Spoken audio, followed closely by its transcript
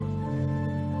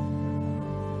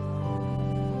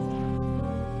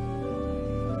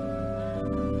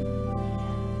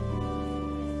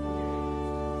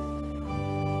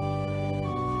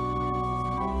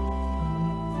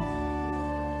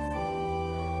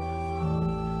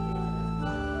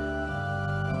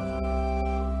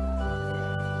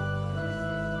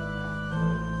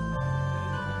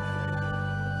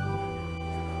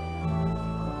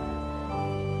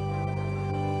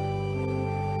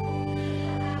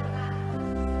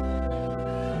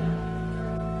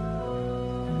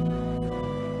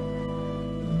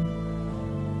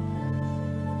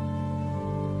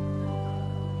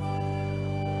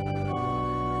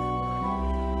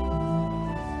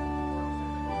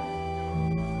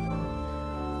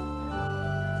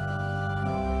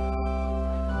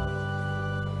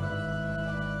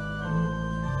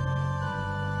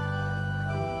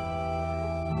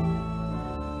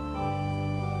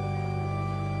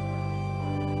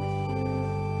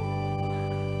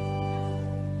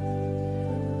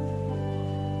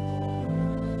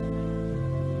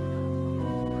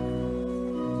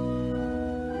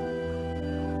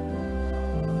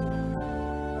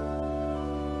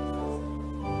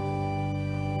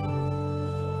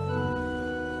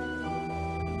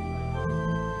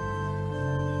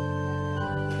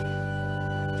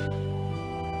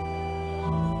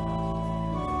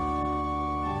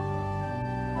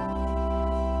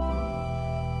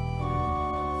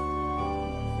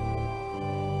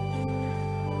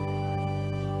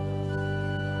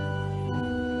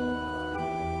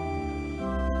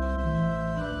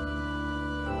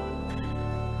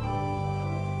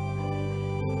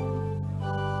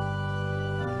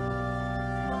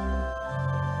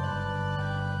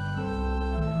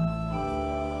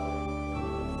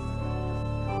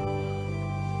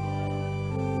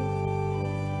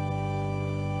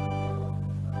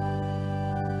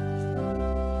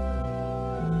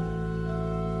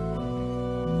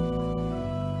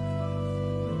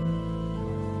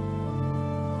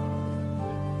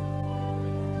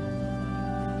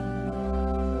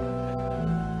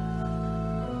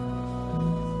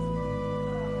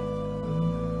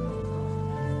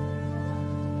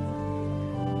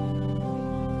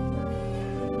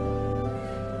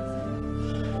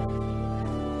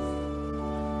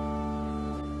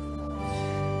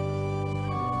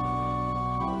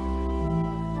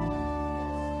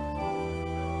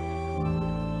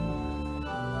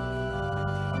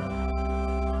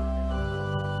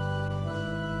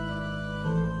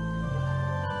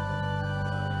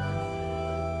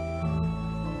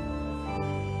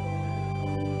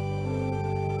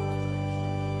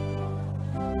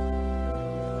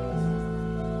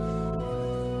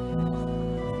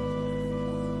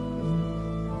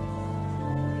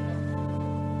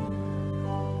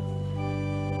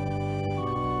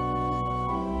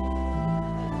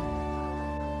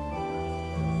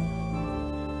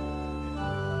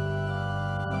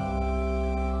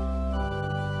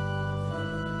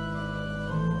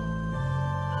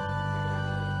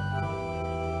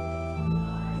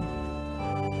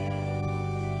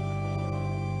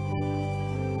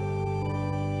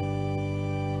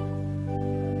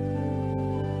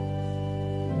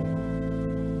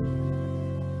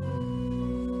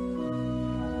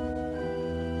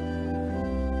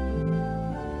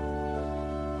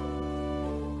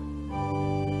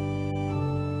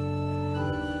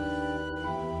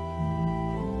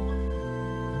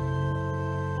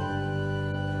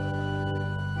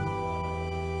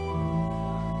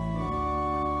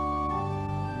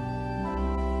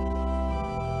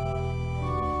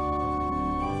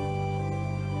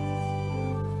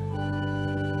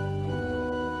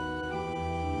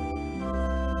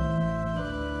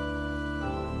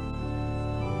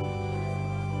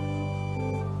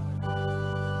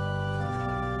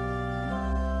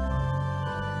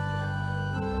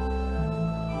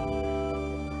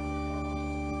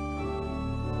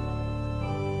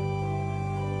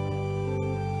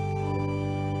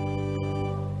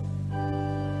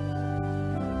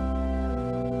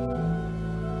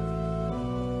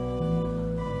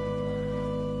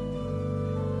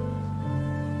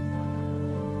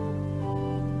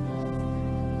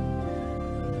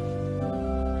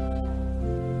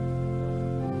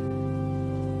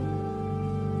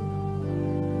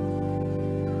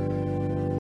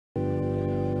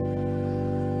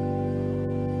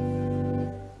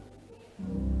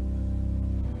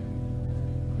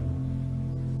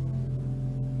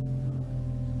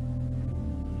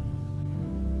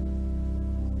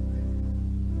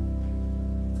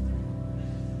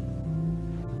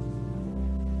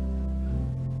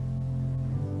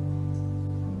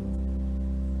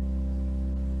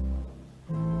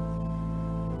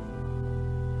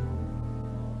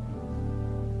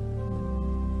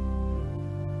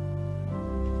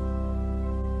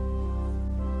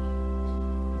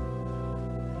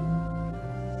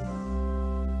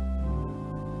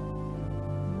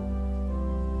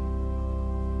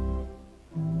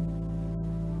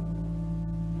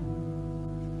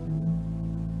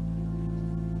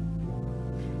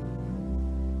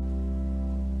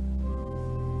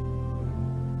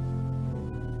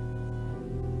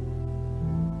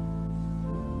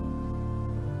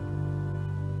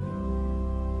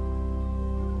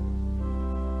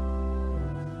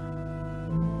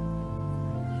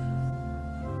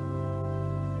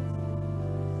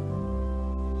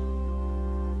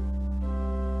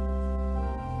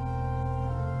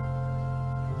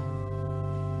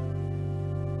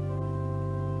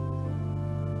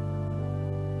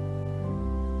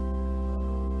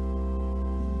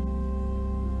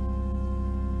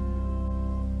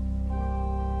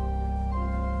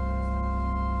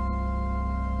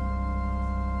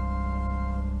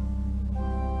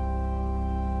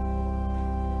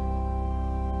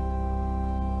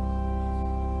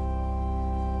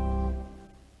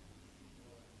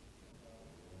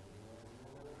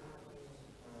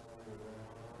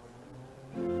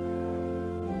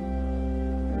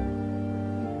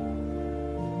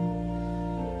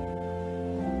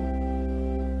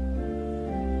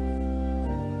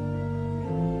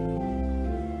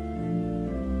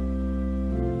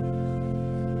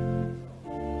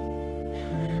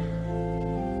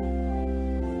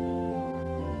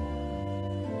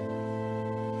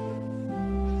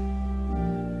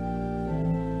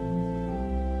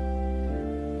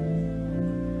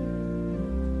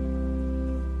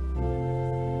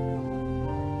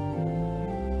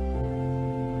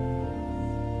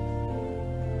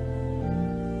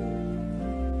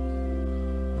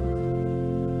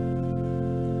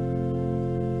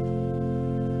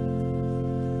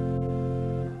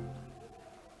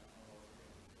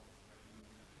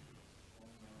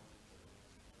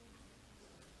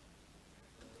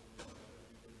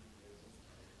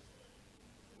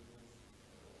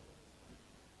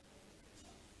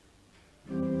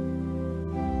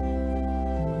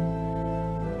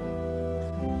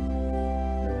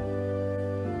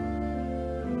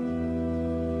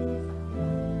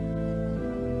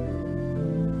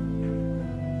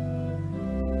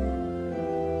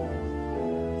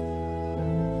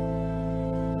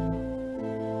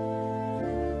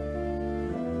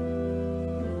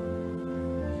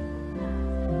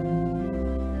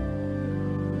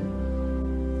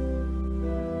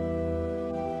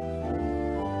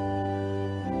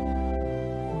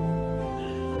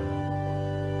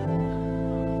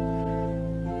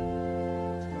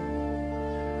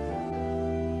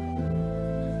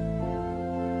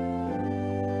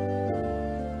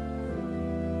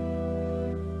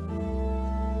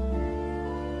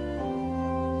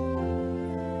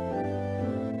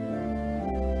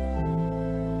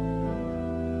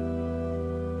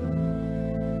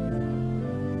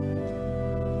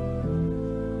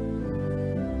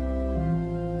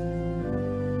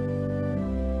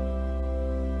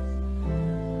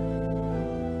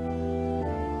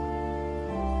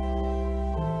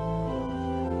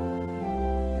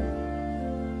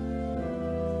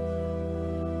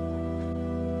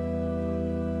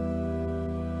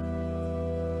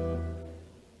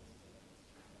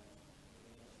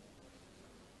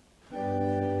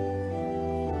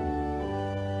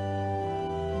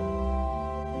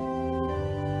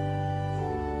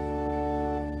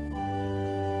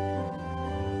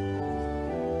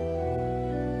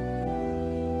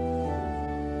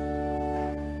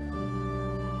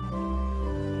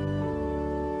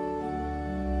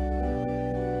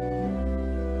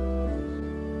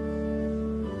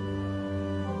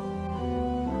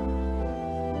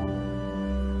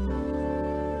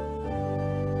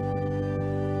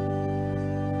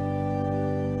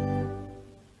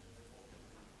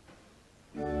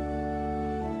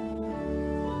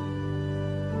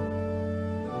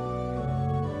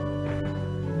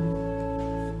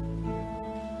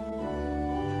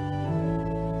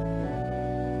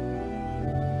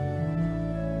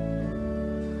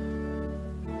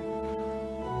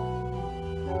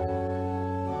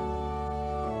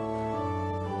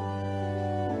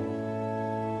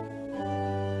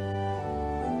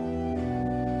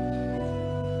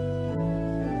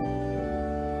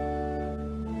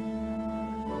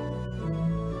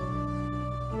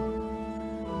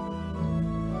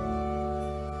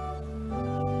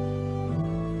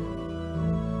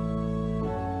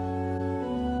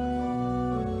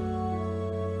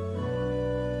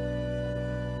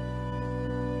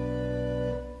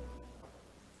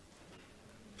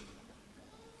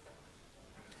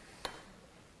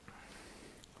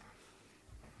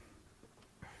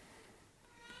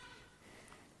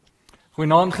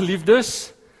Goeienaand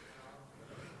geliefdes.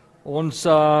 Ons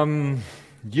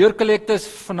deurkollekte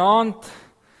vanaand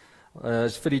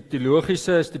is vir die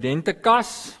teologiese studentekas,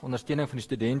 ondersteuning van die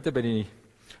studente by die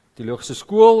teologiese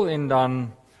skool en dan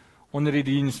onder die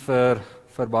diens vir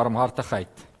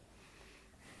barmhartigheid.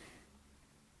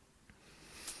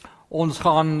 Ons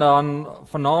gaan dan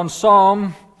vanaand saam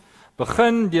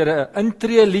begin deur 'n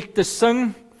intreelied te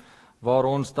sing waar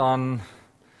ons dan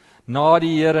na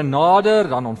die Here nader,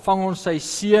 dan ontvang ons sy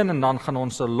seën en dan gaan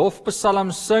ons 'n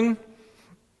lofpsalm sing.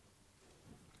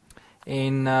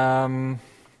 En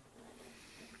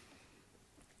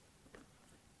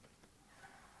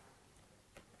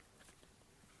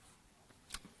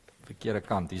verkeerde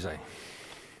kant, hier is hy.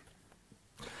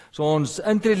 So ons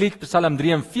intrelied Psalm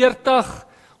 43,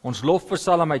 ons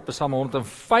lofpsalm uit Psalm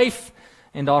 105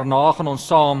 en daarna gaan ons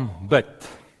saam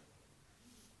bid.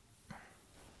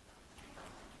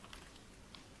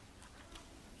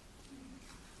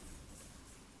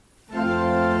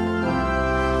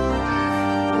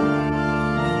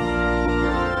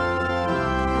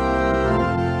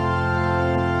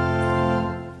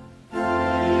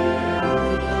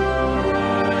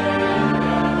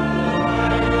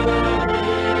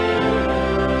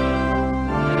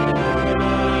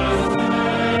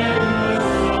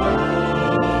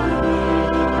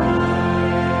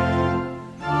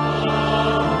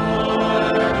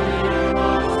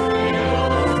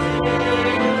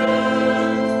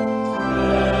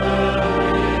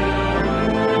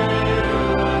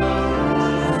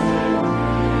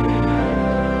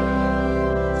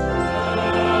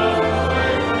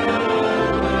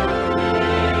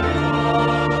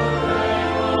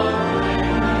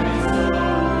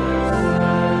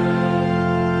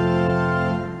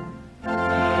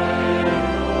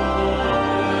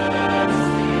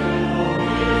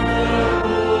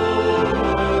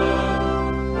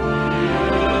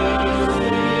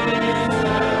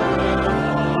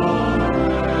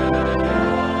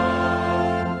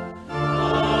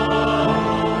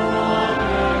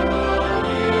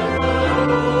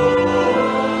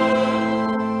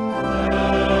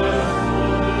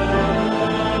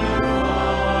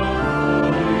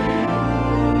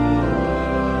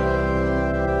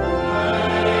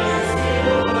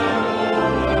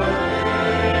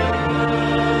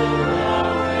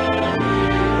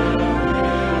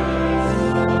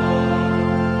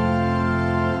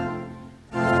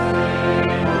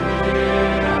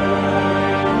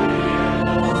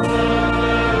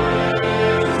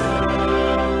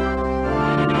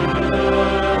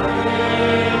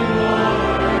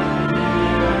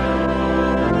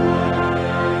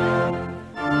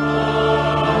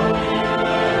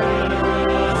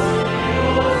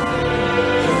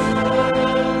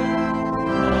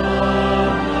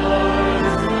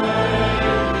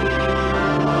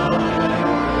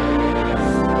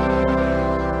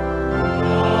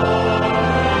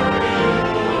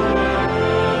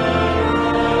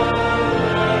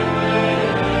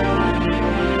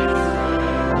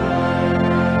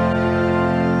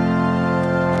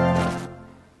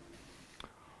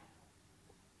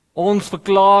 Ons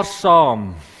verklaar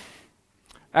saam,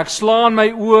 ek slaan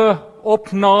my oë op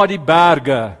na die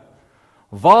berge,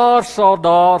 waar sal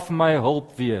daar vir my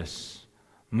hulp wees?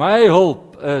 My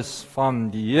hulp is van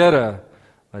die Here,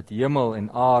 wat hemel en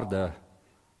aarde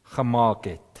gemaak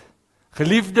het.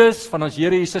 Geliefdes van ons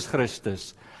Here Jesus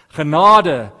Christus,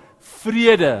 genade,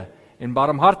 vrede en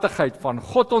barmhartigheid van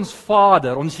God ons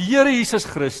Vader, ons Here Jesus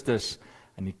Christus,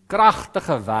 en die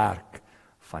kragtige werk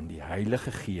van die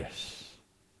Heilige Gees.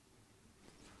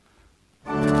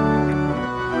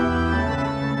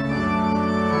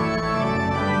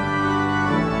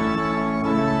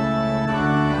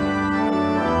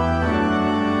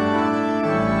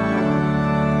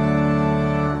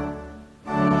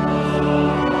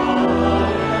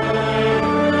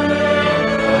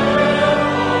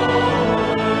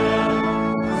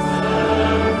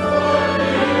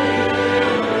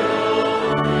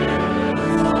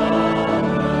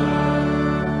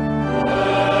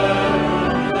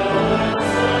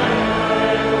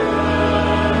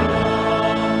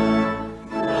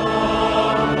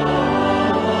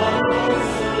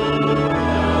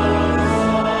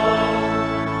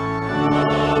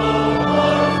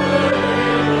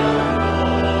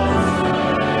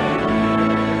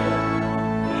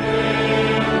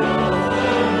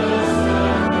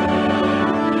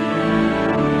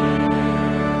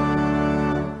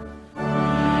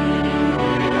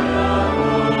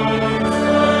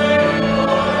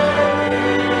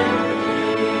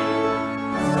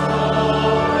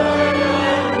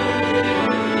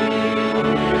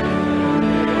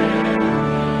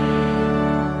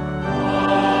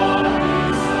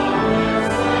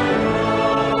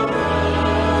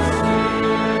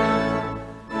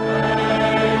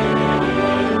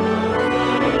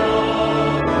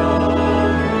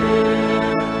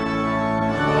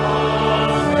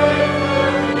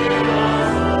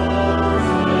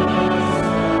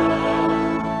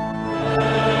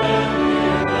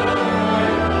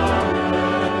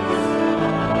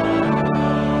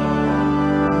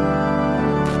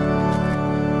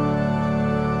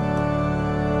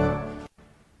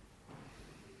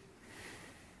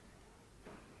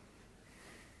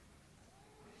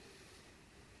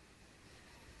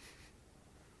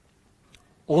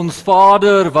 Ons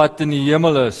Vader wat in die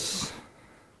hemel is,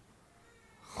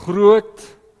 groot,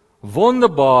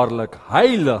 wonderbaarlik,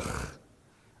 heilig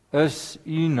is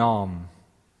u naam.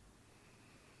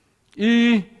 U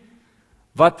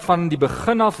wat van die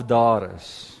begin af daar is,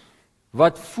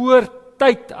 wat voor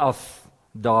tyd af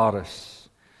daar is.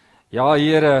 Ja,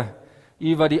 Here,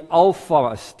 u wat die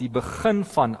alfa is, die begin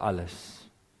van alles.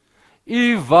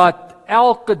 U wat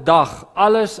elke dag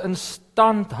alles in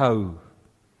stand hou.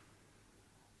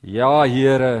 Ja,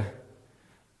 Here,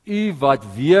 u wat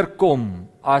weerkom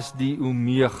as die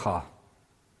Omega.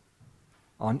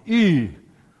 Aan u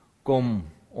kom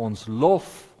ons lof,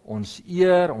 ons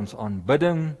eer, ons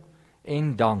aanbidding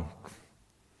en dank.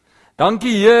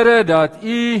 Dankie Here dat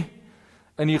u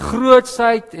in die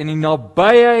grootsheid en die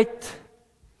nabyheid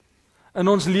in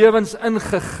ons lewens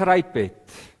ingegryp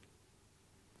het.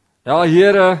 Ja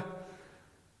Here,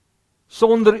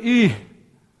 sonder u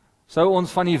sou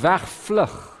ons van u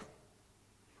wegvlug.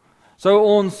 Sou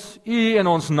ons u en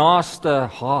ons naaste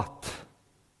haat.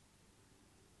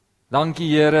 Dankie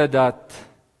Here dat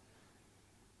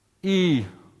u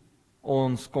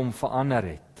ons kom verander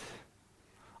het.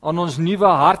 Aan ons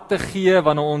nuwe harte gee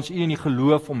wanneer ons u in die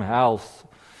geloof omhels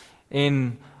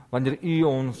en wanneer u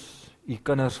ons u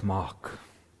kinders maak.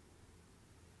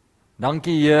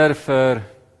 Dankie Heer vir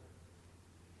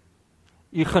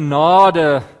u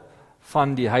genade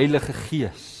van die Heilige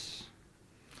Gees.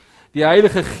 Die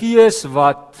Heilige Gees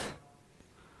wat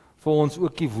vir ons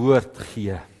ook die woord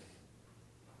gee.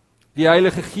 Die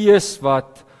Heilige Gees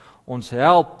wat ons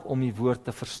help om die woord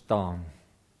te verstaan.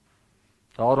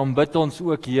 Daarom bid ons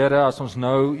ook, Here, as ons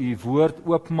nou u woord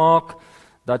oopmaak,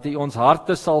 dat u ons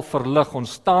harte sal verlig,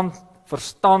 ons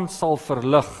verstand sal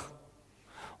verlig.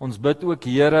 Ons bid ook,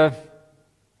 Here,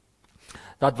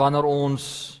 dat wanneer ons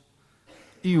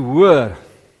u hoor,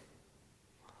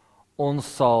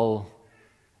 ons sal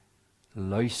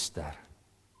luister.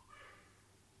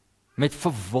 Met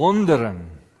verwondering,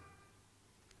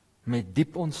 met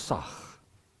diep ontzag.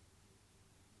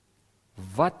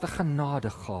 Wat 'n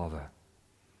genadegawe,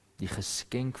 die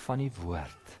geskenk van die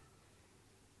woord.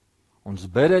 Ons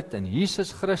bid dit in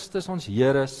Jesus Christus, ons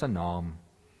Here se naam.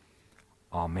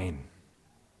 Amen.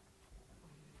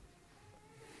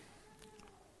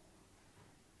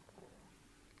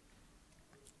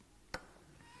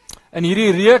 In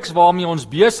hierdie reeks waarmee ons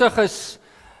besig is,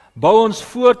 bou ons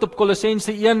voort op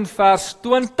Kolossense 1 vers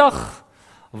 20,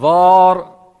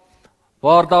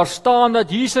 waar daar staan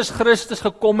dat Jesus Christus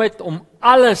gekom het om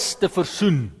alles te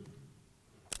versoen.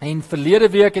 En verlede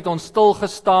week het ons stil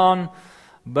gestaan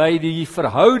by die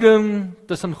verhouding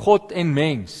tussen God en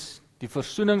mens, die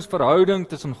versoeningsverhouding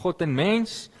tussen God en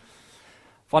mens.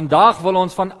 Vandag wil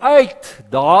ons vanuit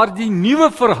daardie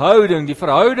nuwe verhouding, die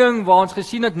verhouding waar ons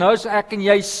gesien het, nou is ek en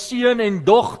jy seun en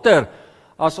dogter,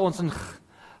 as ons in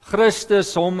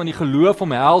Christus hom in die geloof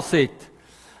omhels het.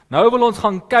 Nou wil ons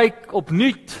gaan kyk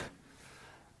opnuut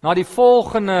na die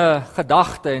volgende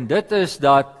gedagte, en dit is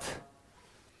dat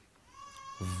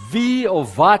wie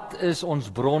of wat is ons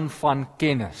bron van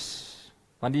kennis?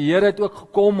 Want die Here het ook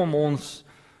gekom om ons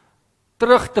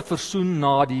terug te versoen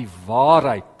na die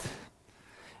waarheid.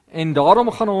 En daarom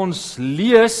gaan ons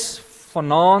lees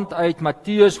vanaand uit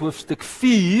Matteus hoofstuk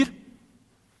 4.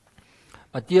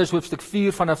 Matteus hoofstuk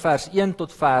 4 vanaf vers 1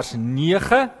 tot vers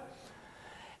 9.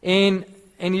 En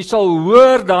jy sal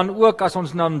hoor dan ook, as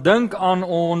ons dan dink aan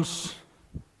ons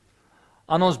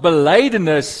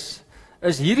belydenis,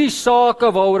 is hierdie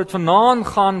sake waaroor dit vanaand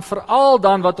gaan, veral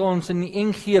dan wat ons in die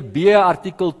NGB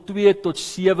artikel 2 tot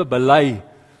 7 bely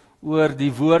oor die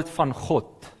woord van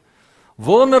God.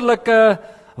 Wonderlike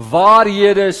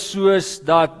waarhede soos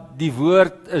dat die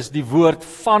woord is die woord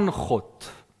van God.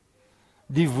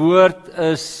 Die woord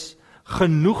is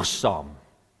genoegsaam.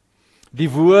 Die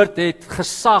woord het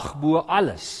gesag bo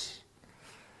alles.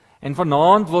 En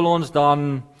vanaand wil ons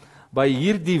dan by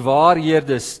hierdie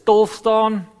waarhede stil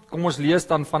staan. Kom ons lees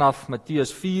dan vanaf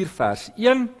Matteus 4 vers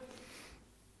 1.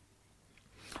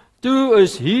 Toe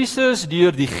is Jesus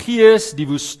deur die Gees die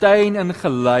woestyn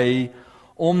ingelei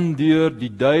om deur die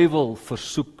duiwel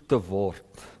versoek te word.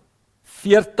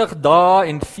 40 dae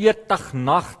en 40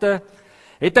 nagte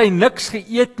het hy niks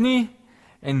geëet nie,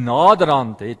 en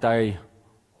naderhand het hy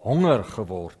honger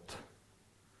geword.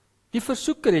 Die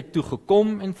versoeker het toe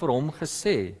gekom en vir hom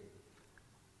gesê: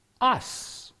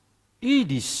 As u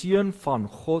die seun van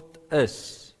God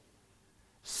is,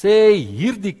 sê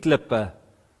hierdie klippe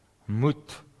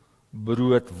moet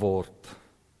brood word.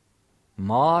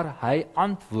 Maar hy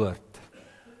antwoord: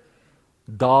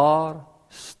 Daar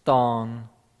staan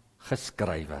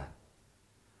geskrywe.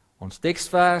 Ons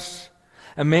teksvers: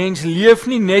 'n mens leef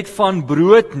nie net van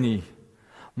brood nie,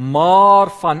 maar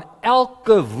van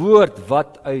elke woord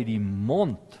wat uit die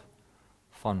mond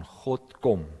van God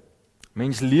kom.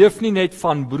 Mens leef nie net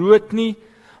van brood nie,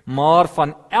 maar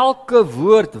van elke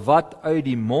woord wat uit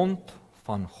die mond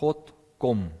van God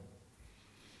kom.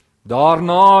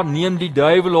 Daarna neem die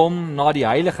duiwel hom na die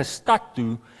heilige stad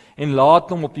toe en laat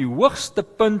hom op die hoogste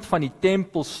punt van die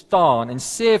tempel staan en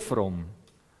sê vir hom: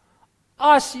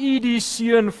 As u die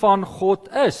seun van God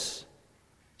is,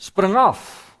 spring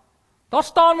af. Daar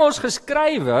staan mos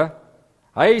geskrywe,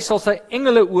 hy sal sy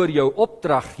engele oor jou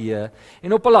opdrag gee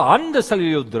en op hulle hande sal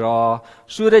jy jou dra,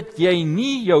 sodat jy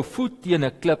nie jou voet teen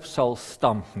 'n klip sal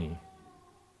stamp nie.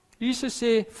 Jesus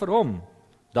sê vir hom,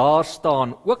 daar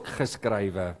staan ook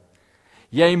geskrywe,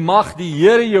 jy mag die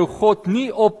Here jou God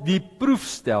nie op die proef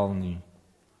stel nie.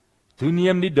 Toe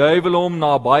neem die duiwel hom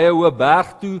na 'n baie hoë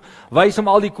berg toe, wys hom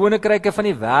al die koninkryke van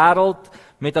die wêreld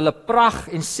met hulle pragt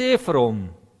en sê vir hom: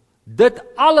 Dit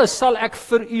alles sal ek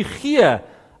vir u gee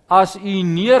as u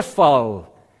neerval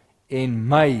en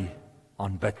my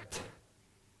aanbid.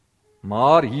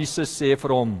 Maar Jesus sê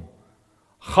vir hom: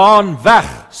 Gaan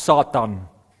weg, Satan,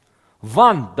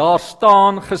 want daar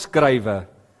staan geskrywe: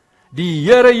 Die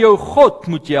Here jou God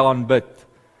moet jy aanbid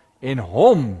en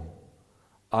hom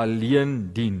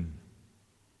alleen dien.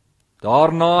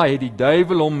 Daarna het die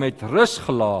duiwel hom met rus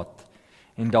gelaat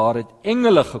en daar het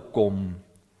engele gekom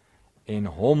en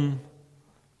hom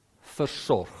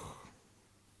versorg.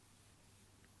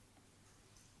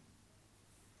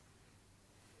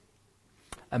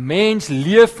 ‘n Mens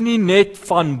leef nie net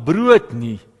van brood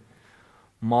nie,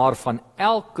 maar van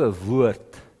elke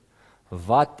woord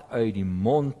wat uit die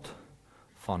mond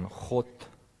van God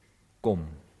kom.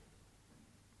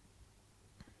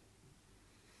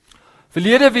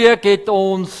 Verlede week het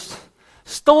ons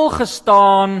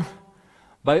stilgestaan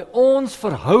by ons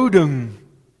verhouding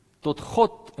tot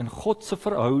God en God se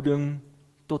verhouding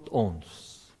tot ons.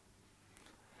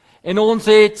 En ons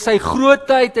het sy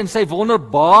grootheid en sy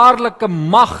wonderbaarlike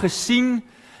mag gesien,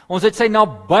 ons het sy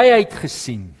nabyheid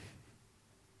gesien.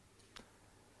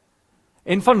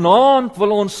 En vanaand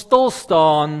wil ons stil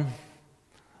staan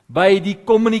by die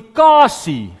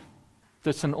kommunikasie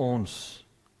tussen ons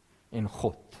en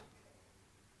God.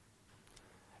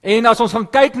 En as ons gaan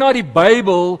kyk na die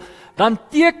Bybel, dan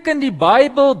teken die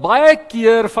Bybel baie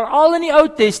keer, veral in die Ou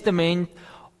Testament,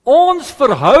 ons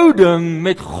verhouding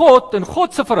met God en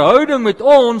God se verhouding met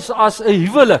ons as 'n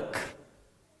huwelik.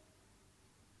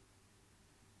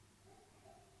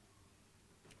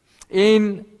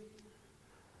 En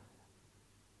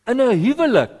in 'n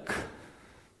huwelik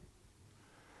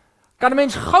kan 'n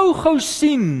mens gou-gou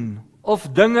sien of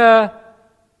dinge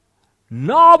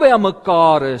naby aan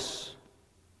mekaar is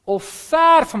of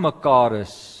ver van mekaar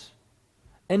is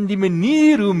in die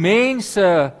manier hoe mense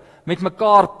met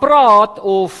mekaar praat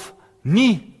of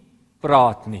nie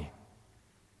praat nie.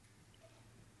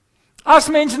 As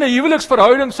mense in 'n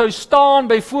huweliksverhouding sou staan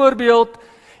byvoorbeeld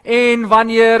en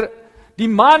wanneer die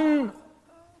man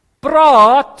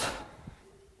praat,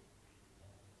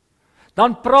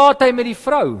 dan praat hy met die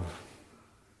vrou.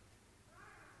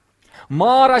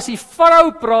 Maar as die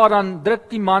vrou praat, dan druk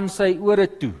die man sy ore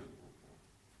toe.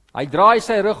 Hy draai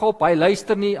sy rug op, hy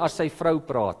luister nie as sy vrou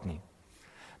praat nie.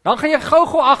 Dan gaan jy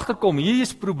gou-gou agterkom, hier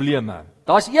is probleme.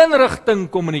 Daar's een rigting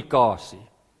kommunikasie.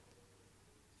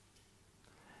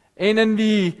 En in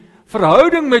die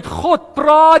verhouding met God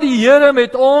praat die Here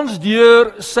met ons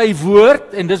deur sy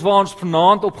woord, en dis waar ons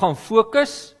vanaand op gaan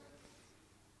fokus.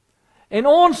 En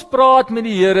ons praat met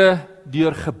die Here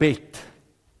deur gebed.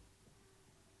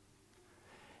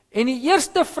 En die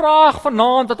eerste vraag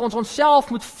vanaand wat ons onsself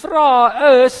moet vra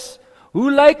is, hoe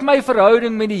lyk my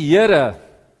verhouding met die Here?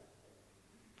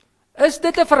 Is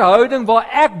dit 'n verhouding waar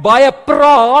ek baie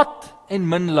praat en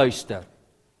min luister?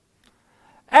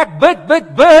 Ek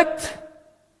bid,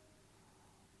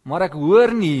 maar ek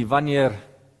hoor nie wanneer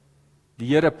die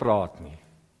Here praat nie.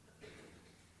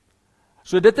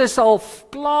 So dit is al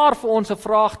klaar vir ons 'n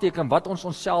vraagteken wat ons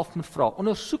onsself moet vra,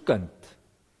 ondersoekend.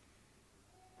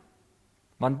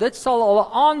 Want dit sal al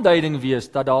 'n aanduiding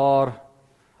wees dat daar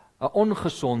 'n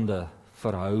ongesonde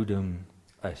verhouding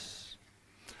is.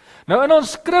 Nou in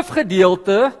ons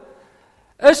skrifgedeelte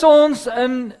is ons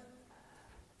in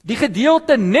die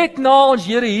gedeelte net na ons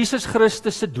Here Jesus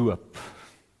Christus se doop.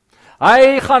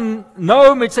 Hy gaan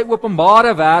nou met sy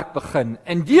openbare werk begin.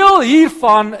 En deel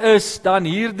hiervan is dan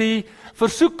hierdie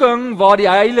versoeking waar die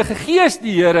Heilige Gees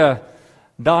die Here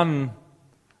dan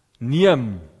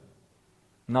neem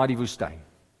na die woestyn.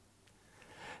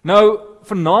 Nou,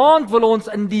 vanaand wil ons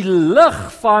in die lig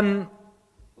van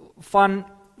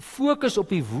fokus op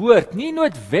die woord, nie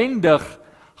noodwendig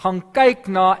gaan kyk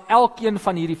na elkeen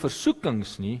van hierdie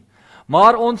versoekings nie,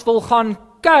 maar ons wil gaan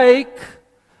kyk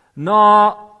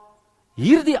na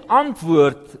hierdie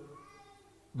antwoord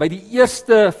by die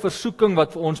eerste versoeking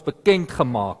wat vir ons bekend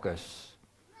gemaak is.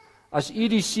 As u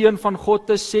die seun van God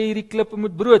is, sê hierdie klippe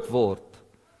moet brood word.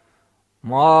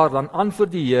 Maar dan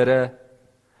antwoord die Here,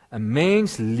 'n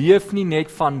mens leef nie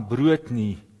net van brood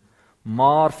nie,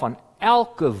 maar van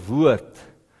elke woord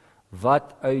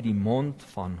wat uit die mond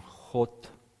van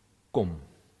God kom.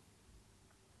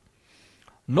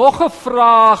 Nog 'n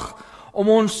vraag om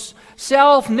ons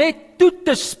self net toe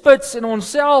te spits en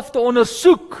onsself te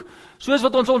ondersoek, soos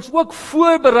wat ons ook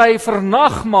voorberei vir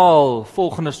nagmaal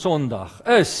volgende Sondag,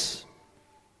 is: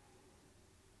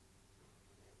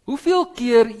 hoeveel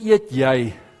keer eet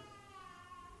jy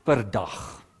per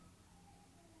dag?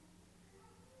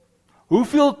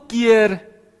 Hoeveel keer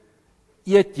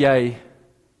eet jy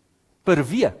per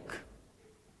week?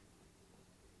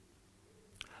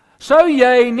 Sou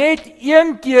jy net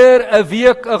een keer 'n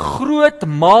week 'n groot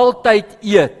maaltyd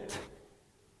eet?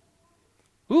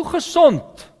 Hoe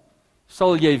gesond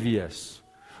sal jy wees?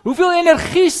 Hoeveel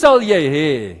energie sal jy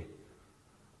hê?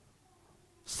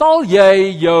 Sal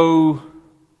jy jou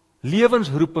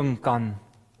lewensroeping kan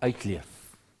uitleef?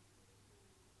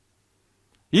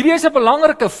 Hierdie is 'n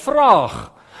belangrike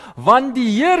vraag, want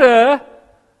die Here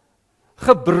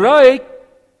gebruik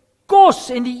kos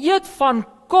en die eet van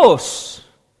kos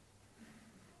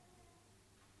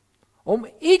om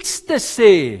iets te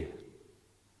sê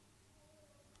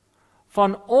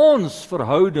van ons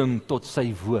verhouding tot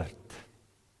sy woord.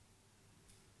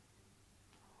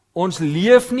 Ons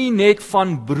leef nie net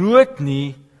van brood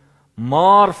nie,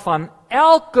 maar van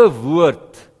elke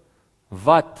woord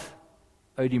wat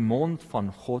uit die mond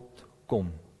van God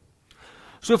kom.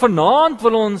 So vanaand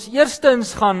wil ons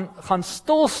eerstens gaan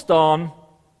stil staan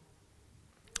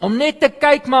om net te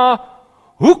kyk, maar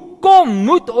hoekom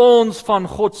moet ons van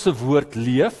God se woord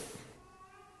leef?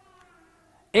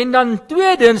 En dan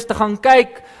tweedens te gaan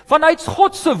kyk vanuit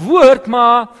God se woord,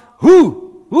 maar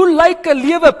hoe lyk 'n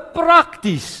lewe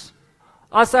prakties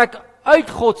as ek uit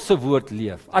God se woord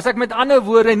leef? As ek met ander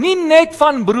woorde nie net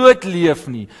van brood leef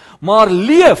nie, maar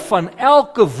leef van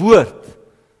elke woord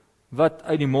wat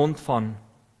uit die mond van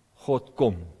God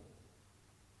kom.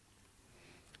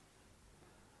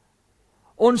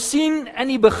 Ons sien in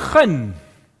die begin,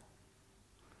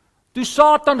 toe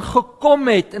Satan gekom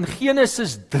het in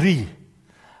Genesis 3,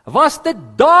 was dit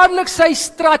dadelik sy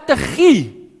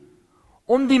strategie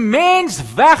om die mens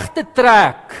weg te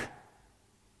trek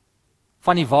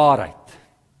van die waarheid.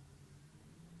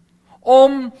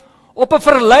 Om op 'n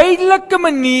verleidelike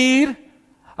manier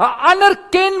 'n ander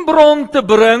kenbron te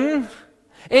bring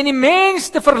en die mens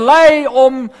te verlei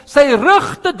om sy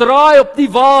rug te draai op die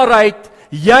waarheid: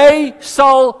 jy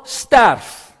sal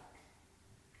sterf.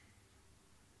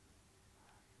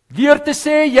 Deur te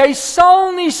sê, jy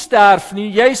sal nie sterf nie,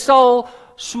 jy sal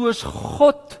soos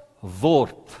God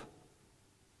word.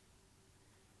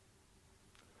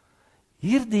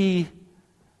 Hierdie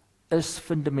is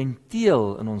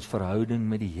fundamenteel in ons verhouding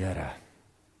met die Here.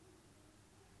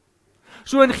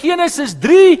 So in Genesis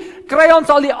 3 kry ons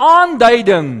al die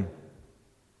aanduiding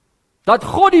dat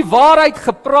God die waarheid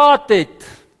gepraat het,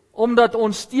 omdat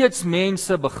ons steeds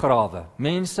mense begrawe.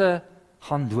 Mense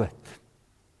gaan dood.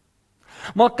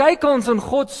 Maar kyk ons in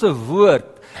God se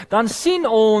woord, dan sien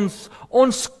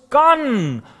ons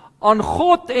kan aan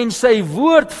God en sy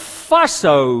woord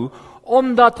vashou,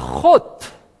 omdat God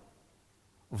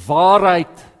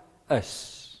waarheid is.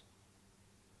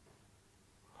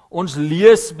 Ons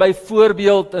lees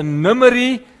byvoorbeeld in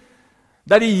Numeri,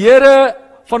 dat die Here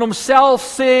van homself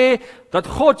sê, dat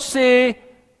God sê,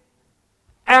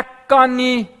 ek kan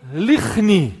nie lieg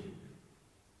nie.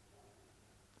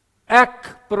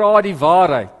 Ek praat die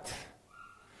waarheid.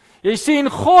 Jy sien,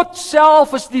 God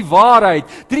self is die waarheid.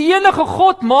 Die enige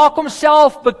God maak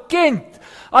homself bekend.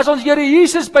 As ons Here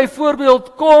Jesus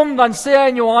byvoorbeeld kom, dan sê hy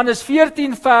in Johannes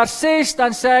 14 vers 6,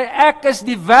 dan sê hy, ek is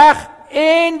die weg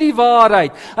en die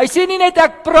waarheid. Hy sê nie net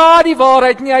ek praat die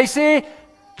waarheid nie, hy sê,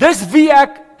 dis wie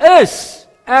ek is.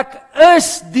 Ek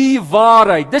is die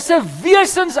waarheid. Dis 'n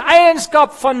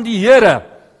wesenseienskap van die Here.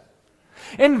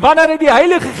 En wanneer hy die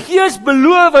Heilige Gees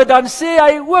beloof, dan sê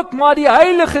hy ook, maar die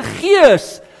Heilige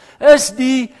Gees is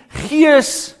die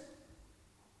Gees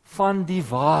van die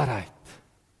waarheid.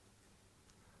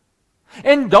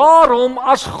 En daarom,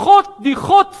 as God die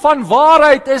God van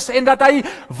waarheid is, en dat hy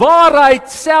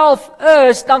waarheid self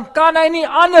is, dan kan hy nie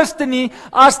anders nie,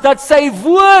 as dat sy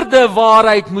woorde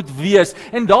waarheid moet wees.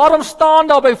 En daarom staan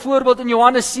daar byvoorbeeld in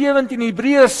Johannes 17,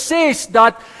 Hebreërs 6,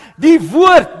 dat die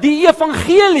woord, die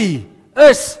evangelie,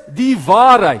 is die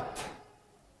waarheid.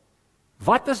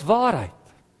 Wat is waarheid?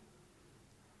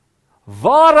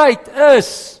 Waarheid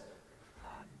is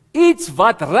iets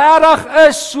wat regtig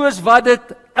is soos wat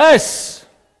dit is.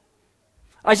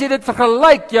 As jy dit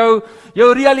vergelyk,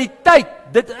 jou realiteit,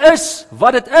 dit is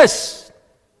wat dit is.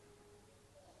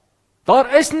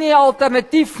 Daar is nie 'n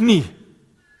alternatief nie.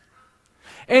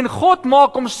 En God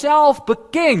maak homself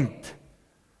bekend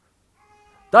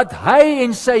dat hy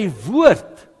en sy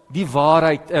woord die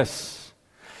waarheid is.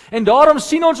 En daarom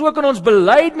sien ons ook in ons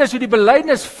belydenis hoe die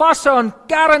belydenis vashou aan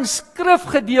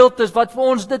kernskrifgedeeltes wat vir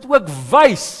ons dit ook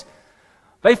wys.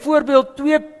 Byvoorbeeld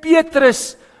 2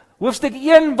 Petrus hoofstuk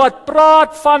 1 wat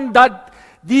praat van dat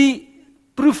die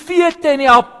profete en die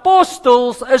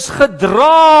apostels is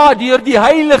gedra deur die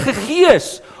Heilige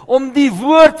Gees om die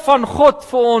woord van God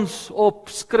vir ons op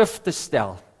skrif te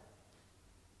stel.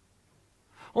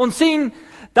 Ons sien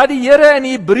dat die Here in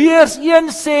Hebreërs 1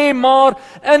 sê, maar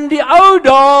in die ou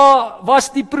dae was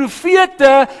die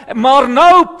profete, maar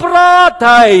nou praat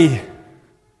hy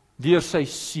deur sy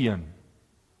seun.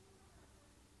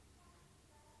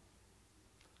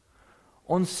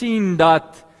 Ons sien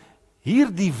dat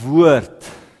hierdie woord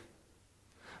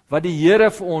wat die Here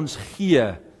vir ons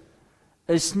gee,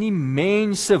 is nie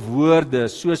mense woorde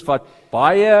soos wat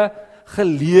baie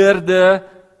geleerde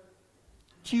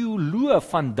teoloë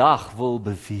vandag wil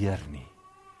beweer nie.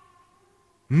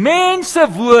 Mense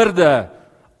woorde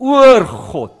oor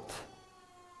God.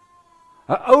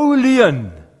 'n Ou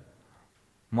leuen,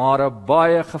 maar 'n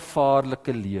baie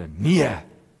gevaarlike leuen. Nee.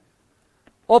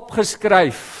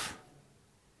 Opgeskryf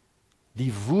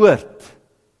die woord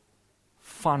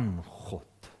van God.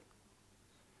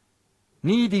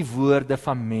 Nie die woorde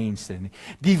van mense nie.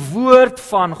 Die woord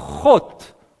van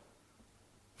God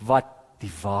wat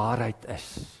die waarheid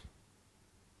is.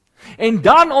 En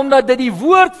dan, omdat dit die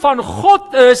woord van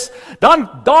God is,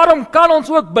 daarom kan ons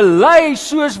ook bely,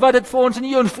 soos wat dit vir ons in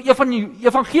die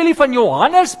evangelie van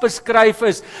Johannes beskryf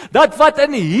is, dat wat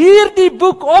in hierdie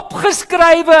boek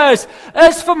opgeskrywe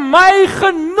is vir my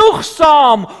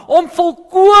genoegsaam om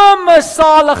volkome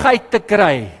saligheid te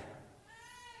kry.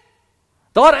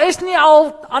 Daar is nie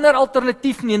ander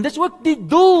alternatief nie, en dis ook die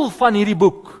doel van hierdie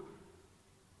boek.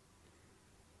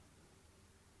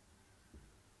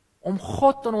 Om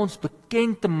God aan ons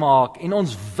bekend te maak en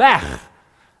ons weg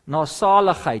na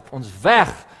saligheid, ons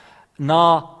weg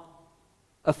na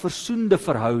 'n versoende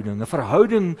verhouding, 'n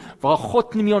verhouding waar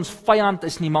God nie meer ons vyand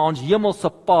is nie, maar ons hemelse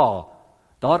Pa.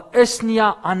 Daar is nie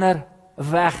 'n ander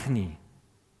weg nie.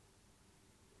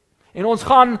 En ons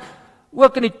gaan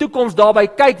ook in die toekoms daarby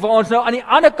kyk, waar ons nou aan die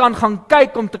ander kant gaan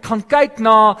kyk, om te gaan kyk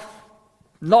na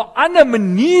ander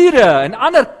maniere en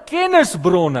ander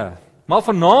kennisbronne. Maar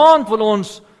vanaand wil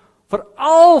ons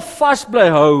veral vasbly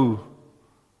hou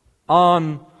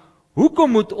aan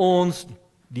hoekom moet ons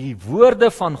die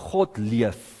woorde van God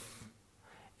leef?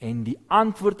 En die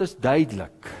antwoord is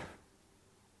duidelik.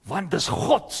 Want dis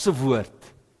God se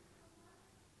woord.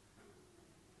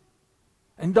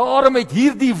 En daarom het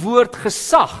hierdie woord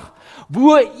gesag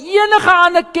bo enige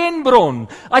ander kenbron.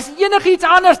 As enigiets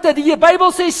anders, die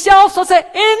Bybel sê selfs as 'n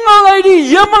engel uit die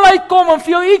hemel uitkom en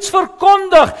vir jou iets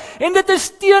verkondig, en dit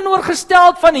is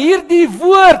teenoorgestel van hierdie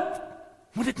woord,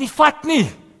 moet dit nie vat nie.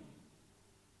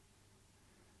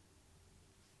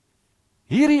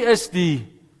 Hierdie is die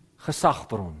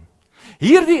gesagbron.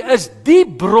 Hierdie is die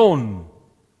bron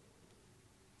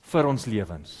vir ons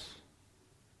lewens.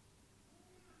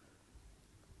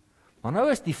 Maar nou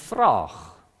is die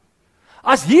vraag,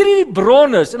 as hierdie die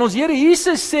bron is, en ons Here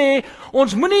Jesus sê,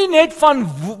 ons moenie net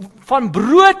van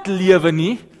brood lewe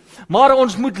nie, maar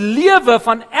ons moet lewe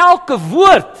van elke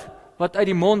woord wat uit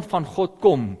die mond van God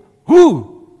kom. Hoe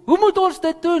moet ons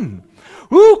dit doen?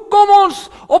 Hoe kom ons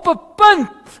op 'n punt,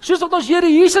 soos wat ons Here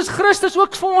Jesus Christus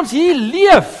ook vir ons hier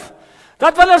leef,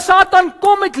 dat wanneer Satan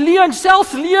kom met leuns,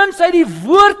 selfs leuns uit die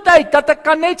woord uit, dat ek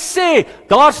kan net sê,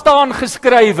 daar staan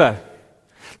geskrywe,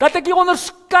 dat ek die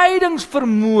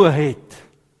onderskeidingsvermoë het.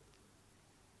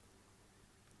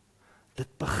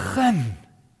 Dit begin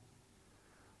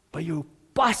by jou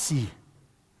passie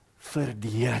vir die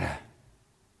Here.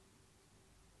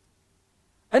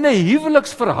 In 'n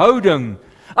huweliksverhouding,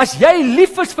 as jy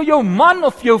lief is vir jou man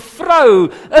of jou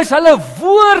vrou, is hulle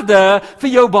woorde vir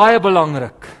jou baie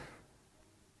belangrik.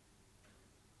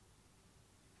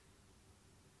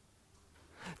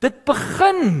 Dit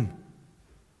begin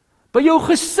by jou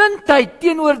gesindheid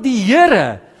teenoor die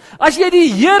Here. As jy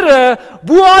die Here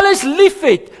bo alles lief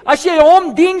het, as jy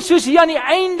hom dien soos hier aan die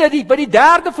einde, by die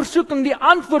 3de versoeking die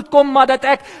antwoord kom, maar dat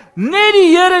ek net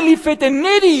die Here lief het en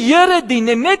net die Here dien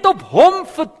en net op hom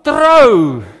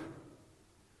vertrou,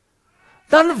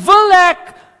 dan wil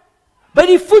ek by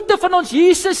die voete van ons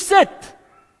Jesus sit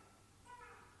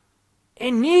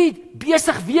en nie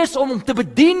besig wees om hom te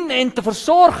bedien en te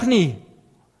versorg nie.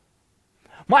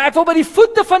 Maar ek wil by die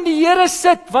voete van die Here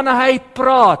sit wanneer hy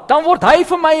praat. Dan word hy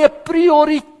vir my 'n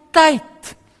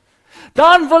prioriteit.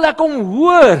 Dan wil ek hom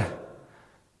hoor.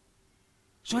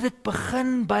 So dit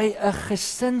begin by 'n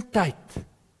gesindheid.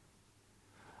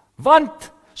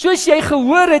 Want soos jy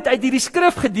gehoor het uit hierdie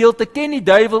skrifgedeelte, ken die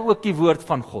duiwel ook die woord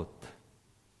van God.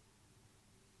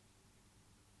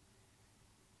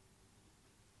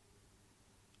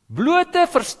 Blote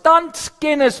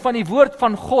verstandskennis van die woord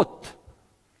van God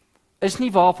is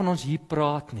nie waarvan ons hier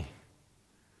praat nie.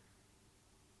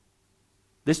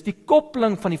 Dis die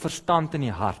koppeling van die verstand in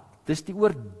die hart. Dis die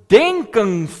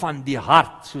oordenking van die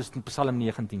hart, soos in Psalm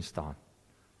 19 staan.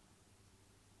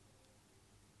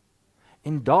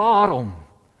 En daarom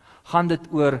gaan dit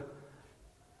oor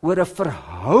 'n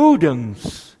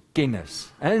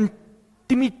verhoudingskennis, 'n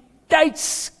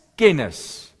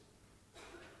intimiteitskennis.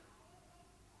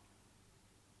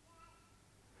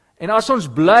 En as ons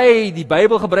bly, die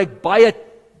Bybel gebruik baie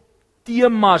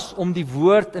temas om die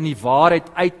woord in die waarheid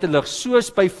uit te lig,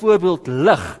 soos byvoorbeeld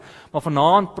lig, maar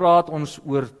vanaand praat ons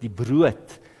oor die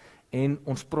brood, en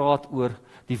ons praat oor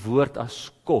die woord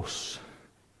as kos.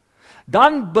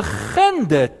 Dan begin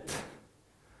dit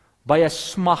by 'n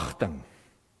smagting.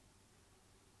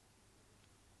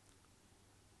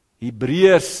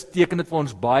 Hebreërs teken dit vir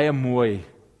ons baie mooi,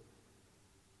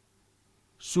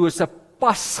 soos 'n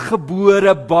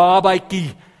pasgebore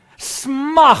babatjie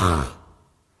smag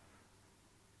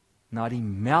na die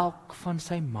melk van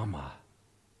sy mamma.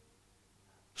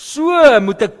 So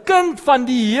moet 'n kind van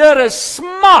die Here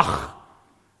smag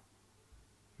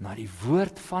na die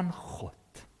woord van God.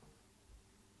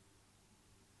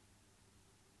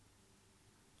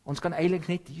 Ons kan eintlik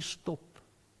net hier stop.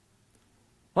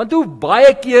 Want hoe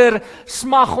baie keer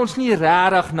smag ons nie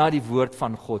regtig na die woord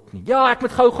van God nie. Ja, ek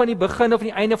moet gou aan die begin of aan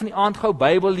die einde van die aand gou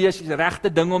Bybel lees, is die regte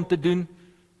ding om te doen.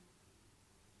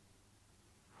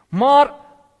 Maar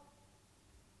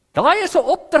daai is 'n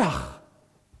opdrag.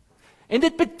 En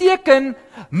dit beteken,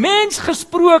 mens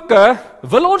gesproke,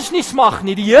 wil ons nie smag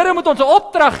nie. Die Here moet ons 'n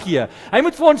opdrag gee. Hy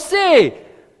moet vir ons sê,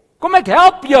 kom ek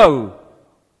help jou.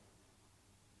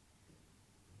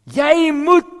 Jy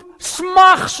moet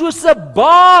smag soos 'n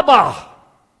baba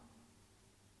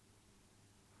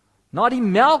na die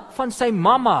melk van sy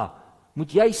mamma,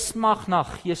 moet jy smag na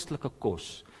geestelike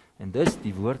kos. En dis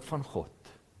die woord van God.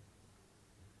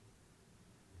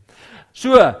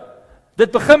 So,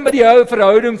 dit begin met die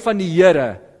verhouding van die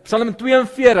Here. Psalm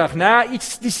 42,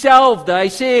 iets dieselfde. Hy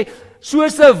sê,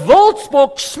 soos 'n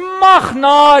wildsbok smag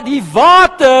na die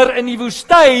water in die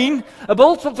woestyn, 'n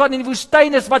wildsbok wat in die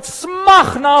woestyn is, wat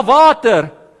smag na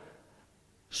water,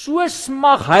 so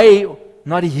smag hy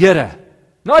na die Here.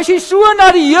 Nou as jy so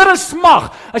na die Here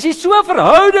smag, as jy so 'n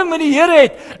verhouding met die Here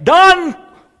het, dan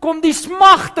kom die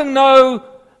smagting nou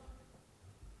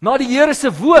na die Here se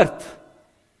woord.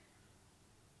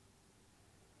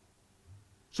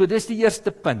 So dis die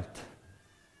eerste punt.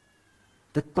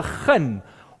 Dit begin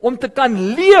om te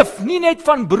kan leef, nie net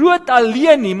van brood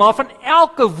alleen nie, maar van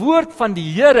elke woord van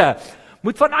die Here,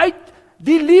 moet vanuit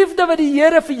die liefde wat die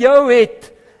Here vir jou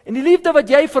het, en die liefde wat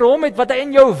jy vir hom het, wat hy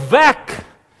in jou wek,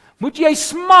 moet jy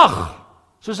smag,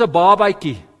 soos 'n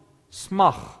babatjie,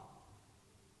 smag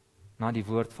na die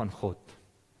woord van God.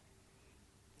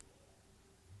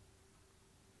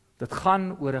 Dit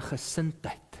gaan oor 'n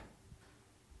gesindheid.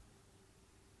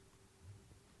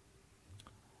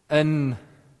 In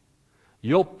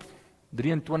Job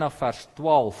 23 vers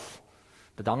 12,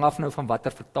 dit hang af nou van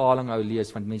watter vertaling ou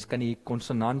lees, want mense kan die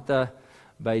konsonante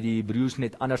by die Hebreëus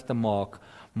net anders te maak,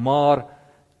 maar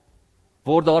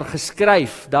word daar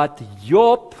geskryf dat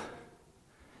Job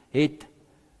het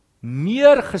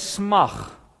meer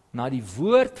gesmag na die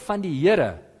woord van die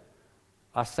Here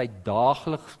as sy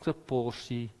daaglikse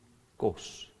porsie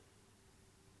kos.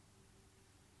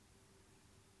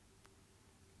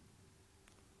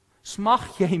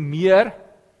 Smag jy meer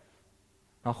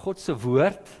na God se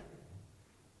woord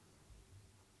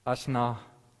as na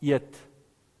eet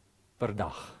per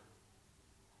dag?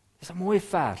 Dis 'n mooi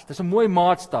vers, dis 'n mooi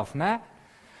maatstaf, né?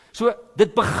 So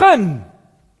dit begin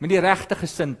met die regte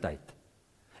gesindheid.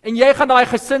 En jy gaan daai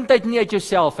gesindheid nie uit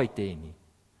jouself uit hê nie.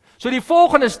 So die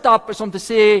volgende stap is om te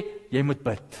sê jy moet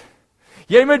bid.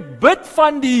 Jy moet bid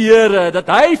van die Here dat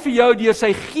hy vir jou deur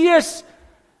sy Gees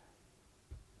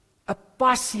 'n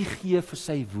passie gee vir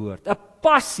sy woord, 'n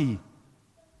passie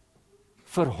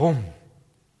vir hom.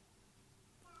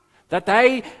 Dat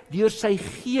hy deur sy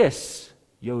Gees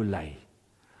jou lei.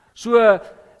 So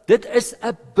Dit is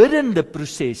 'n biddende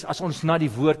proses as ons na die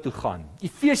woord toe gaan.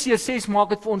 Efesiërs 6 maak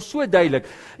dit vir ons so duidelik.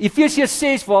 Efesiërs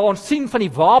 6 waar ons sien van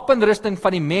die wapenrusting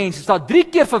van die mens, is daar 3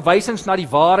 keer verwysings na die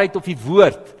waarheid of die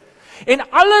woord.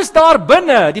 En alles daar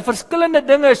binne, die verskillende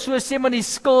dinge, so sê maar die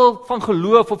skild van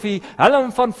geloof of die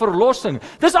helm van verlossing.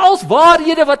 Dis als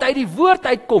waarhede wat uit die woord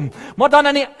uitkom. Maar dan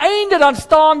aan die einde dan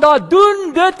staan daar,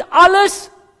 doen dit alles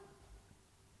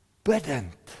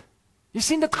biddend. Jy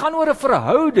sien, dit gaan oor 'n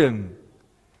verhouding.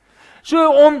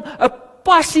 So om 'n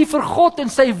passie vir God en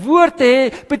sy woord te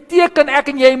hê, beteken ek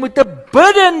en jy moet 'n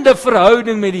biddende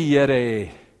verhouding met die Here hê.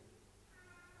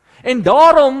 En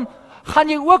daarom gaan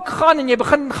jy ook gaan en jy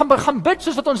gaan bid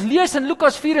soos wat ons lees in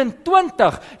Lukas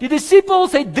 24. Die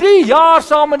disippels het 3 jaar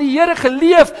saam met die Here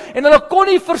geleef en hulle kon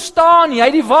nie verstaan nie. Hy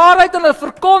het die waarheid aan hulle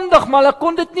verkondig, maar hulle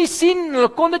kon dit nie sien, hulle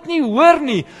kon dit nie hoor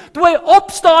nie. Toe hy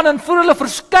opstaan en voor hulle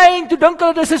verskyn, toe dink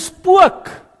hulle dis 'n spook.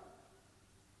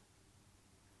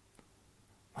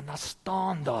 Maar dan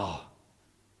staan daar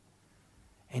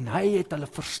en hy het hulle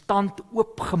verstand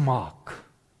oopgemaak,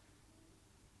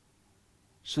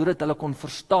 sodat hulle kon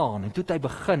verstaan, en toe het hy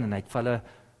begin, en hy het vir hulle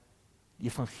die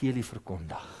evangelie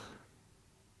verkondig.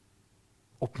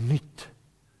 Opnuut.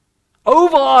 Ou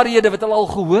waarhede wat hulle al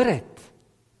gehoor het.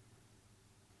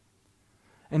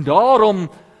 En daarom,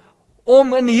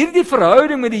 om in hierdie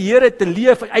verhouding met die Here te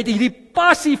leef, uit hierdie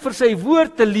passie vir sy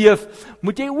woord te leef,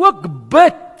 moet jy ook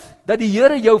bid, dat die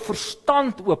Here jou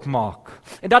verstand oopmaak,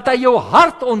 en dat hy jou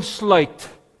hart ontsluit,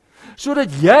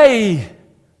 sodat jy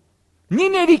nie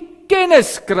net die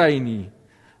kennis kry nie.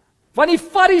 Want die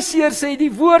Fariseërs het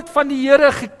die woord van die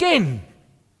Here geken,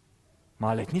 maar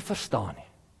hulle het nie verstaan nie.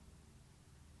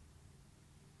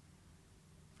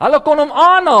 Hulle kon hom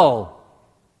aanhaal,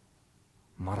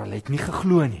 maar hulle het nie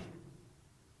geglo nie.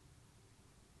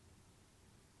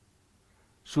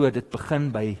 So dit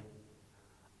begin by,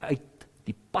 uit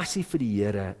die passie vir die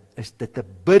Here, is dit 'n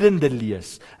biddende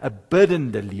lees, 'n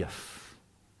biddende leef.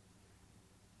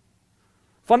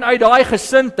 Vanuit daai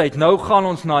gesindheid, nou gaan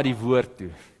ons na die woord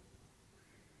toe.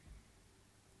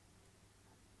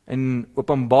 En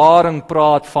Openbaring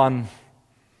praat van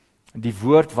die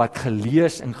woord wat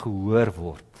gelees en gehoor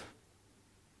word.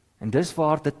 En dis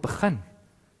waar dit begin.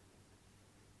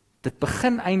 Dit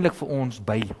begin eintlik vir ons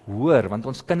by hoor, want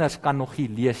ons kinders kan nog nie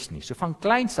lees nie. So van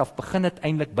kleins af begin dit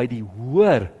eintlik by die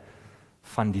hoor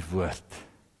van die woord.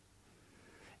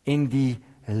 En die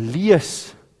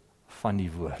lees van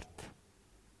die woord.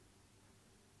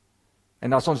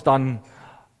 En as ons dan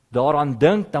daaraan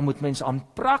dink, dan moet mens aan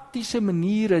praktiese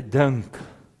maniere dink,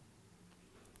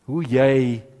 hoe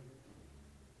jy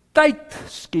tyd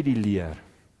skeduleer,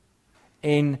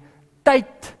 en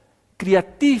tyd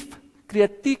kreatief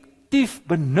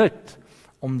benut,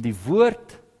 om die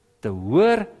woord te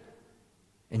hoor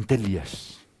en te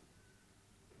lees.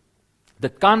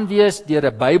 Dit kan wees deur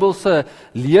 'n Bybelse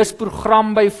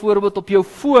leesprogram byvoorbeeld op jou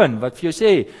foon, wat vir jou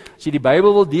sê, as jy die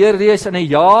Bybel wil deurlees in 'n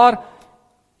jaar,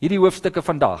 hierdie hoofstukke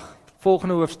vandag,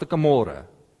 volgende hoofstukke môre,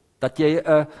 dat jy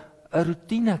 'n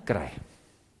roetine kry.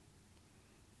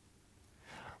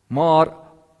 Maar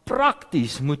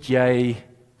prakties moet jy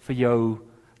vir jou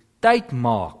tyd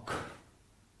maak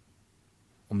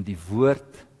om die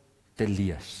woord te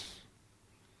lees.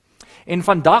 En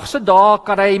vandag se dae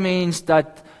kry mens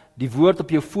dat die woord op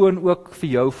jou foon ook vir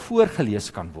jou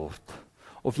voorgelees kan word.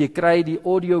 Of jy kry die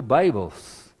audio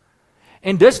Bybels.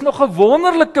 En dis nog 'n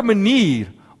wonderlike manier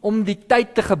om die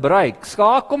tyd te gebruik.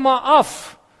 Skakel maar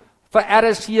af vir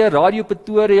RSG, Radio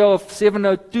Pretoria of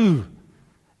 702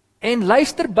 en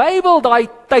luister Bybel daai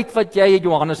tyd wat jy in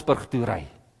Johannesburg toe ry.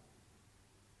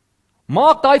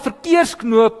 Maak daai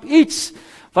verkeersknoop iets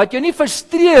wat jou nie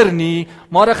frustreer nie,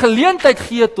 maar 'n geleentheid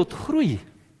gee tot groei.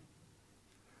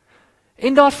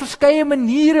 En daar's verskeie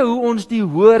maniere hoe ons die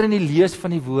hoor en die lees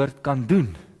van die woord kan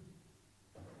doen.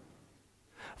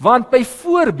 Want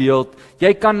byvoorbeeld,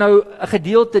 jy kan nou 'n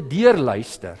gedeelte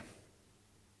deurluister.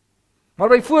 Maar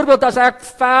byvoorbeeld as ek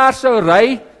ver sou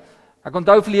ry, ek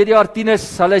onthou verlede jaar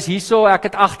tieners, hulle is hierso, ek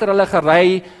het agter hulle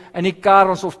gery in die kar,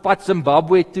 ons op pad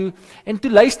Zimbabwe toe, en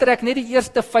toe luister ek net die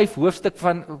eerste 5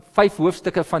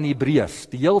 hoofstukke van Hebreërs,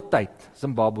 die heeltyd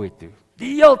Zimbabwe toe.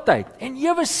 Die heeltyd. En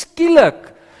ewe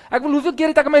skielik, ek wil hoeveel keer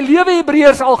het ek in my lewe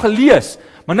Hebreërs al gelees,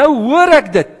 maar nou hoor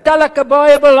ek dit, tel ek 'n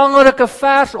baie belangrike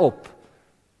vers op.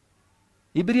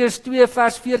 Hebreërs 2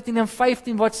 vers 14 en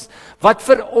 15 wat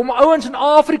vir om ouens in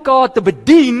Afrika te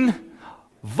bedien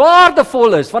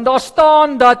waardevol is, want daar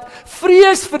staan dat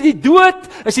vrees vir die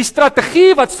dood is die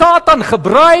strategie wat Satan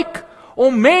gebruik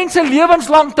om mense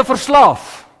lewenslang te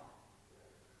verslaaf.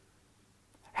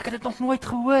 Ek het dit nog nooit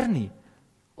gehoor nie.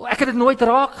 Ek het dit nooit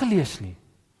raak gelees nie.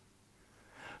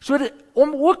 So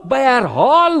om ook by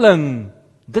herhaling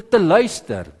dit te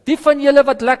luister. Die van julle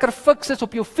wat lekker fiks is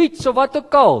op jou fiets of wat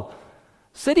ook al,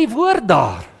 sit die woord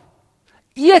daar.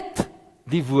 Eet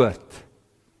die woord.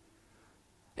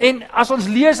 En as ons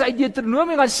lees uit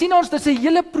Deuteronomium, dan sien ons dis 'n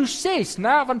hele proses,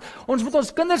 né? Want ons moet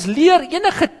ons kinders leer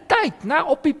enige tyd, né,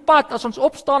 op die pad, as ons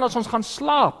opstaan, as ons gaan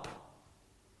slaap.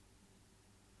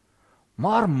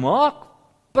 Maar maak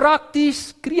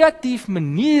prakties, kreatief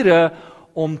maniere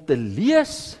om te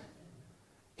lees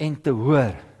en te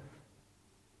hoor.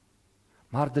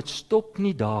 Maar dit stop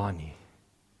nie daar nie.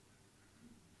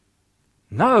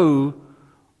 Nou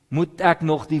moet ek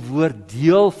nog die woord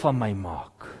deel van my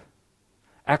maak.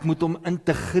 Ek moet hom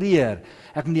integreer.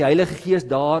 Ek moet die Heilige Gees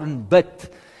daarin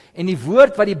bid. En die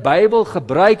woord wat die Bybel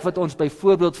gebruik, wat ons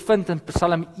byvoorbeeld vind in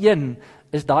Psalm 1,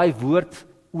 is daai woord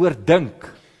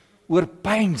oordink,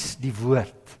 oorpyns die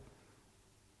woord.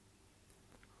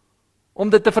 Om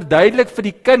dit te verduidelik vir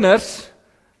die kinders,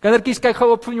 kindertjies kyk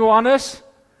gou op van Johannes,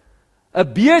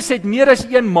 'n bees het meer as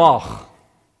een maag.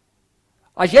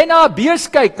 As jy na 'n bees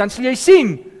kyk, dan sal jy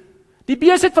sien, die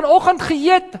bees het vanoggend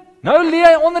geëet, nou lê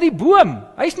hy onder die boom.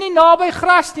 Hy's nie naby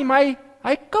gras nie, maar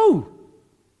hy kou.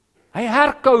 Hy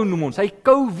herkou noem ons, hy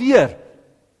kou weer.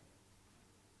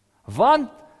 Want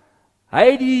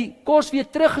hy het die kos weer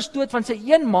teruggestoot van sy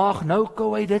een maag, nou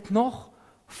kou hy dit nog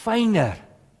fyner.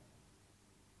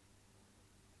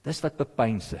 Dis wat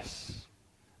bepyns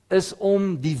is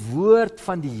om die woord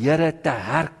van die Here te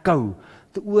herkou,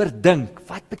 te oordink.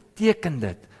 Wat beteken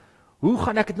dit? Hoe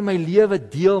gaan ek dit in my lewe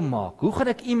deel maak? Hoe gaan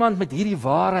ek iemand met hierdie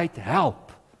waarheid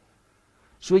help?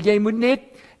 So jy moet net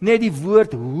die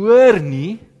woord hoor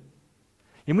nie.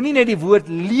 Jy moet nie net die woord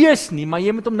lees nie, maar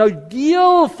jy moet hom nou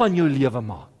deel van jou lewe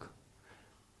maak.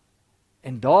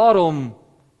 En daarom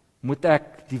moet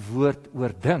ek die woord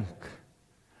oordink.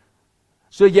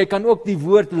 So jy kan ook die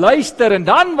woord luister en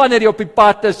dan wanneer jy op die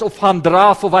pad is of gaan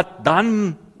draf of wat,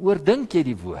 dan oordink jy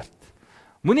die woord.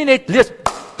 Moenie net lees,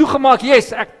 toegemaak,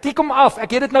 yes, ek tik hom af,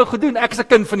 ek het dit nou gedoen, ek is 'n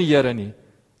kind van die Here nie.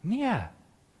 Nee,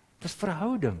 dit is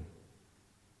verhouding.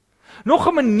 Nog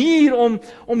 'n manier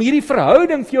om hierdie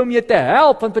verhouding vir jou mee te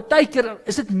help, want partykeer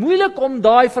is dit moeilik om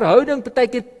daai verhouding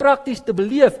partykeer prakties te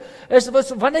beleef, is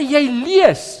wanneer jy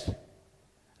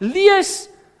lees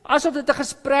asof dit 'n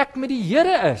gesprek met die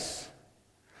Here is.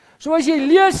 So as jy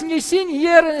lees en jy sien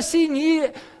hier en sien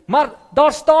hier, maar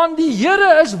daar staan die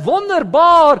Here is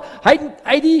wonderbaar, hy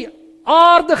het die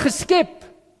aarde geskep,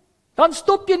 dan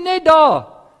stop jy net daar,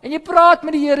 en jy praat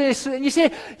met die Here, en jy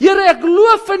sê, Here, ek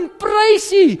loof en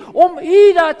prys U,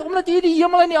 omdat U die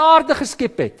hemel en die aarde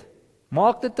geskep het.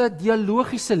 Maak dit 'n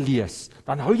dialogiese lees,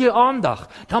 dan hou jy aandag,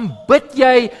 dan bid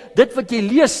jy dit wat jy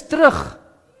lees terug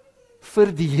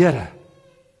vir die Here.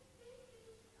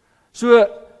 So,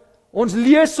 ons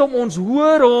lees hom, ons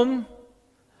hoor hom,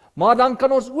 maar dan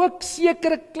kan ons ook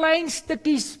sekere klein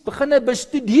stukkies begin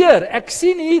bestudeer. Ek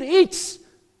sien hier iets.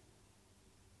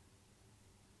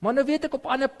 Maar nou weet ek op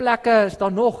ander plekke is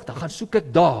daar nog, dan gaan soek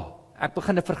ek daar. Ek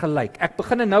begin vergelyk. Ek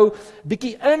begin nou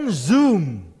bietjie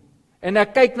inzoom en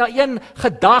ek kyk na een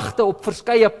gedagte op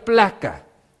verskeie plekke.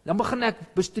 Dan begin ek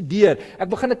bestudeer. Ek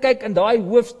begin kyk in daai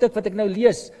hoofstuk wat ek nou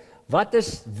lees. Wat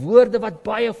is woorde wat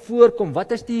baie voorkom?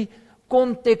 Wat is die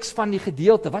konteks van die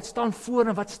gedeelte? Wat staan voor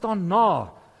en wat staan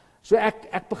na? So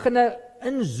ek begin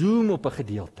inzoom op 'n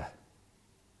gedeelte.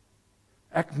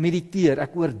 Ek mediteer,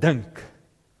 ek oordink.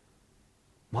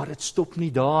 Maar dit stop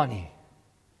nie daar nie.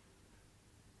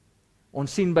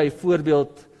 Ons sien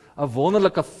byvoorbeeld 'n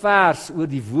wonderlike vers oor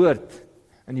die woord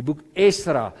in die boek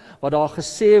Esra, wat daar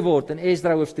gesê word in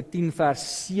Esra hoofstuk 10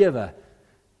 vers 7,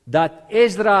 dat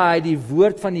Esra die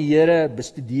woord van die Here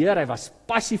bestudeer, hy was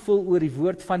passievol oor die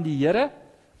woord van die Here.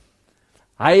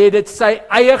 Hy het dit sy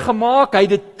eie gemaak, hy het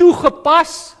dit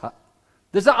toegepas.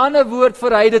 Dis 'n ander woord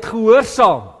vir hy het dit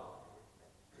gehoorsaam.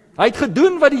 Hy het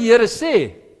gedoen wat die Here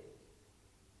sê.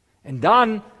 En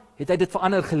dan het hy dit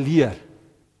verander geleer.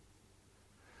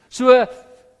 So,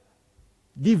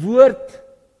 die woord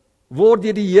word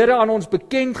deur die Here aan ons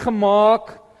bekend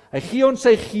gemaak. Hy gee ons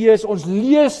sy gees, ons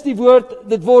lees die woord,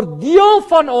 dit word deel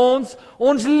van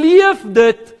ons leef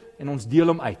dit en ons deel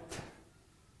hom uit.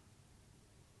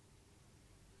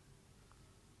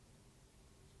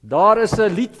 Daar is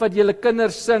 'n lied wat julle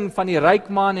kinders sing van die ryk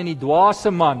man en die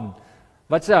dwaase man,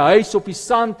 wat sy huis op die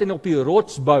sand en op die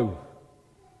rots bou.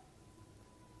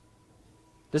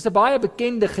 Dis 'n baie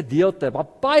bekende gedeelte, maar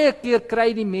baie keer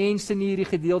kry die mense nie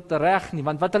hierdie gedeelte reg nie,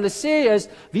 want wat hulle sê is,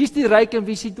 wie is die ryk en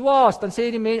wie is die dwaas? Dan sê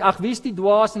die mense, ag, wie is die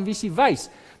dwaas en wie is die wys?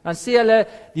 Dan sê hulle,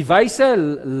 die wyse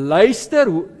luister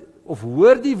of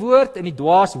hoor die woord en die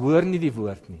dwaas hoor nie die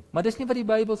woord nie. Maar dis nie wat die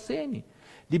Bybel sê nie.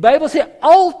 Die Bybel sê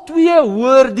al twee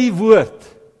hoor die woord,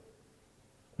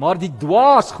 maar die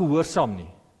dwaas gehoorsaam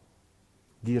nie.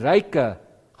 Die ryke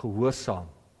gehoorsaam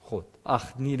God.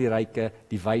 Ag, nie die ryke,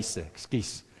 die wyse,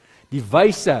 ekskuus. Die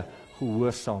wyse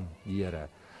gehoorsaam die Here.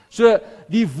 So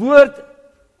die woord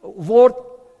word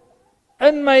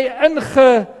in my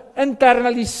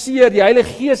internaliseer. Die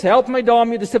Heilige Gees help my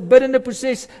daarmee. Dis 'n biddende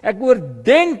proses. Ek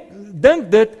dink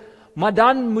dit, maar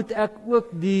dan moet ek ook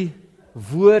die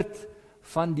woord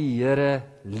van die Here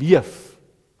leef.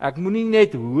 Ek moenie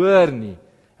net hoor nie,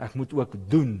 ek moet ook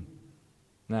doen.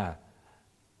 Nou,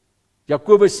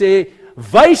 Jakobus sê,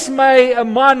 wys my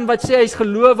 'n man wat sê hy's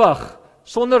gelowig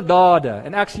sonder dade,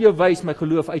 en ek sal jou wys my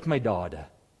geloof uit my dade.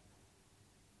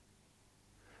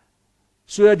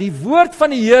 So die woord van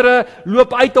die Here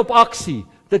loop uit op aksie.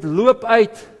 Dit loop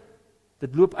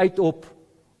uit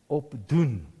op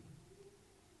doen.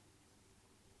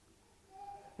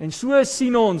 En so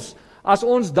sien ons, as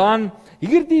ons dan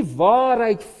hierdie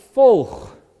waarheid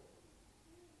volg,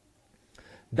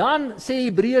 dan sê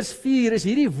Hebreërs 4, is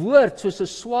hierdie woord soos 'n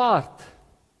swaard,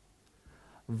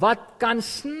 wat kan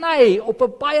sny op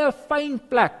 'n baie fyn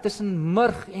plek tussen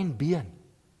murg en been.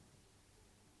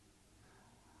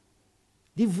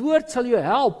 Die woord sal jou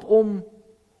help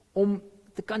om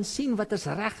te kan sien wat is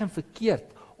reg en verkeerd,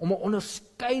 om 'n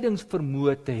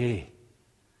onderskeidingsvermoë te hê.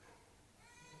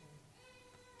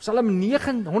 Psalm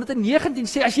 119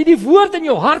 sê, as jy die woord in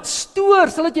jou hart stoor,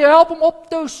 sal dit jou help om op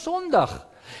te hou sondig.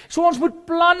 So ons moet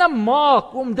planne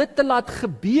maak om dit te laat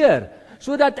gebeur,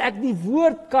 sodat ek die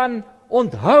woord kan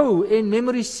onthou en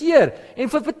memoriseer. En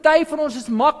vir party van ons is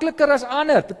makliker as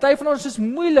ander, party van ons is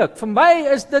moeilik. Vir my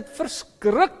is dit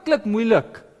verskriklik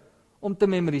moeilik om te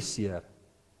memoriseer.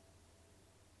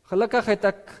 Gelukkig het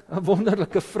ek 'n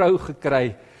wonderlike vrou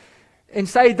gekry, en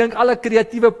sy dink alle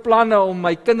kreatiewe planne om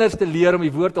my kinders te leer om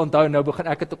die woord te onthou. Nou begin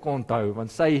ek dit ook onthou,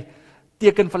 want sy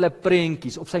teken vir hulle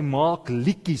prentjies, of sy maak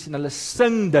liedjies en hulle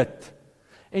sing dit.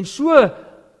 En so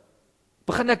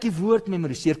begin ek die woord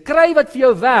memoriseer. Kry wat vir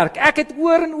jou werk. Ek het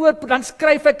oor en oor, dan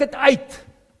skryf ek dit uit.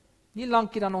 Nie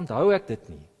lankie dan onthou ek dit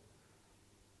nie.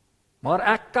 Maar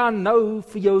ek kan nou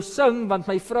vir jou sing, want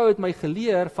my vrou het my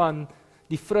geleer van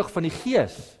die vrug van die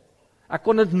Gees. Ek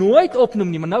kon dit nooit opnoem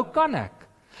nie, maar nou kan ek.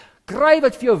 Kry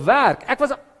wat vir jou werk. Ek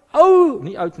was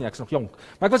nie oud nie, ek is nog jonk,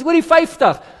 maar ek was oor die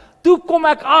 50. Toe kom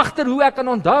ek agter hoe ek kan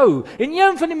onthou. En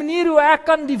een van die maniere hoe ek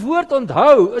kan die woord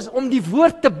onthou, is om die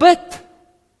woord te bid.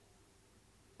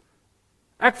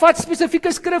 Ek vat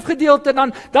spesifieke skrifgedeelte,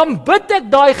 dan bid ek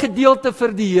daai gedeelte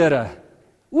vir die Here.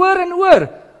 Oor en oor.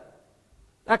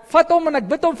 Ek vat hom en ek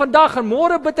bid hom vandag, en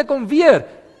môre bid ek hom weer.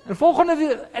 En volgende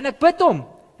weer, en ek bid hom.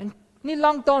 En nie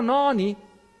lank daarna nie,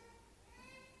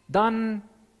 dan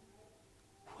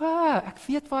ek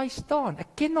weet waar hy staan,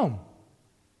 ek ken hom.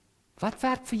 Wat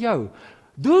werk vir jou?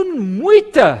 Doen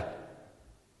moeite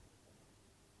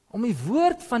om die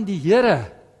woord van die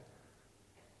Here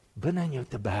binne in jou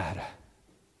te bære.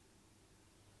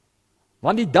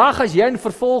 Want die dag as jy in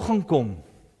vervolging kom,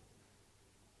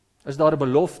 is daar 'n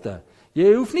belofte.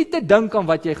 Jy hoef nie te dink aan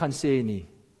wat jy gaan sê nie.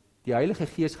 Die Heilige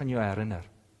Gees gaan jou herinner.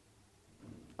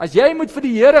 As jy moet vir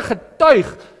die Here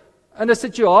getuig in 'n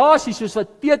situasie soos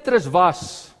wat Petrus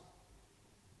was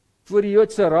voor die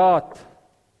Joodse raad,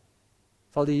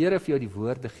 sal die Here vir jou die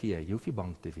woorde gee. Jy hoef nie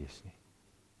bang te wees nie.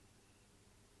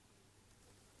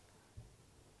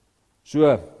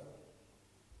 So,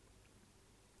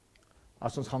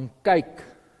 as ons gaan kyk,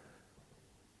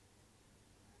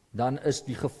 dan is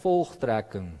die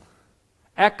gevolgtrekking,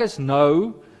 ek is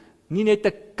nou nie net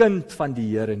 'n kind van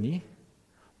die Here nie,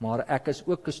 maar ek is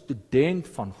ook 'n student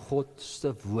van God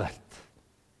se woord.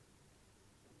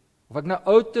 Of ek nou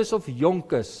oud is of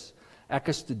jonk is, ek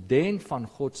is student van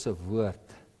God se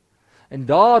woord. En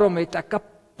daarom het ek 'n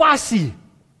passie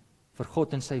vir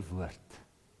God en sy woord.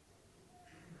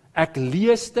 Ek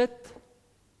lees dit,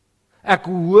 ek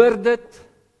hoor dit,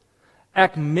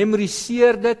 ek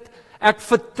memoriseer dit, ek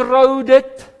vertrou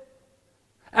dit,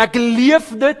 ek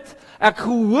leef dit, ek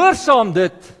gehoorsaam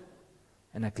dit,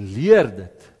 en ek leer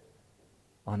dit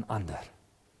aan ander.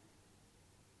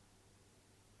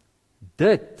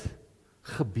 Dit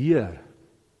gebeur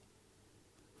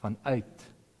vanuit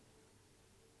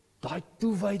daai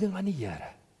toewyding aan die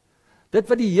Here. Dit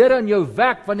wat die Here in jou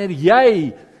wek wanneer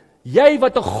jy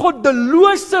wat 'n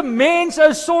goddelose mens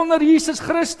is sonder Jesus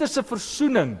Christus se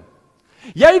versoening.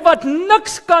 Jy wat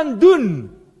niks kan doen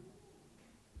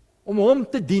om hom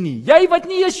te dien nie. Jy wat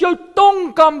nie eens jou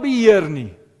tong kan beheer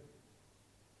nie.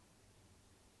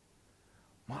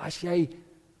 Maar as jy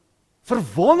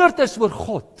verwonderd is oor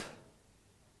God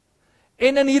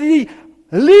en in hierdie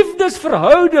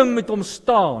liefdesverhouding met hom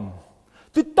staan,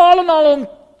 totaal en al hom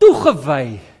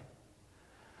toegewy,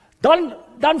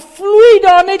 dan vloei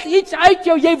daar net iets uit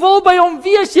jou. Jy wil by hom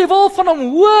wees, jy wil van hom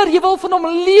hoor, jy wil van hom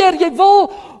leer, jy wil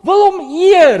hom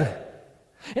eer.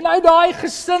 En uit daai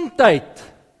gesindheid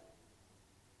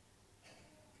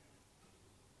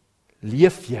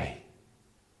leef jy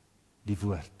die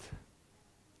woord.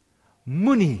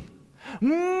 Moenie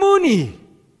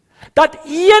dat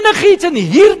enigiets in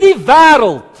hierdie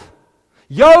wêreld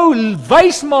jou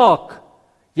wys maak,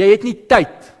 jy het nie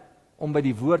tyd om by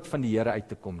die woord van die Here uit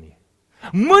te kom nie.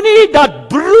 Moenie dat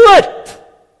brood,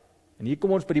 en hier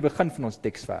kom ons by die begin van ons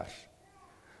teksvers,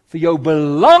 vir jou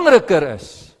belangriker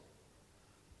is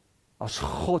as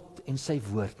God en sy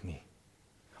woord nie.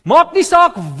 Maak nie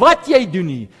saak wat jy doen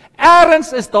nie.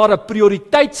 Ergens is daar 'n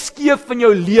prioriteit skeef in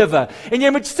jou lewe en jy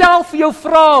moet self vir jou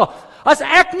vra, as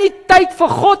ek nie tyd vir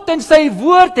God en sy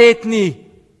woord het nie,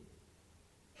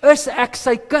 is ek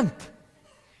sy kind?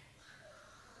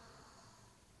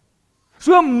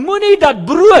 So moenie dat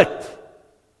brood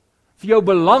vir jou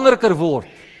belangriker word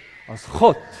as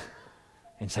God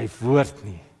en sy woord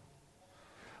nie.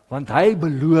 Want hy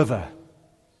beloof,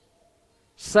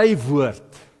 sy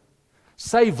woord,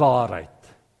 sy waarheid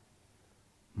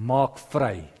maak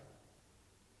vry.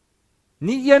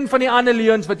 Nie een van die ander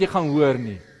leuns wat jy gaan hoor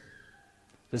nie.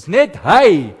 Dis net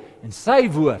hy en sy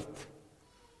woord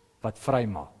wat vry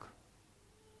maak.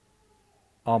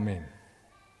 Amen.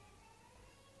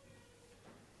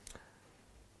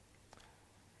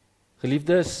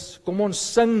 Geliefdes, kom ons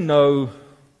sing nou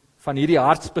van hierdie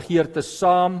hartsbegeerte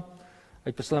saam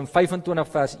uit Psalm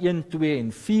 25 vers 1, 2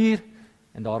 en 4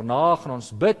 en daarna gaan ons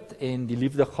bid en die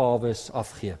liefdegawes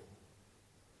afgee.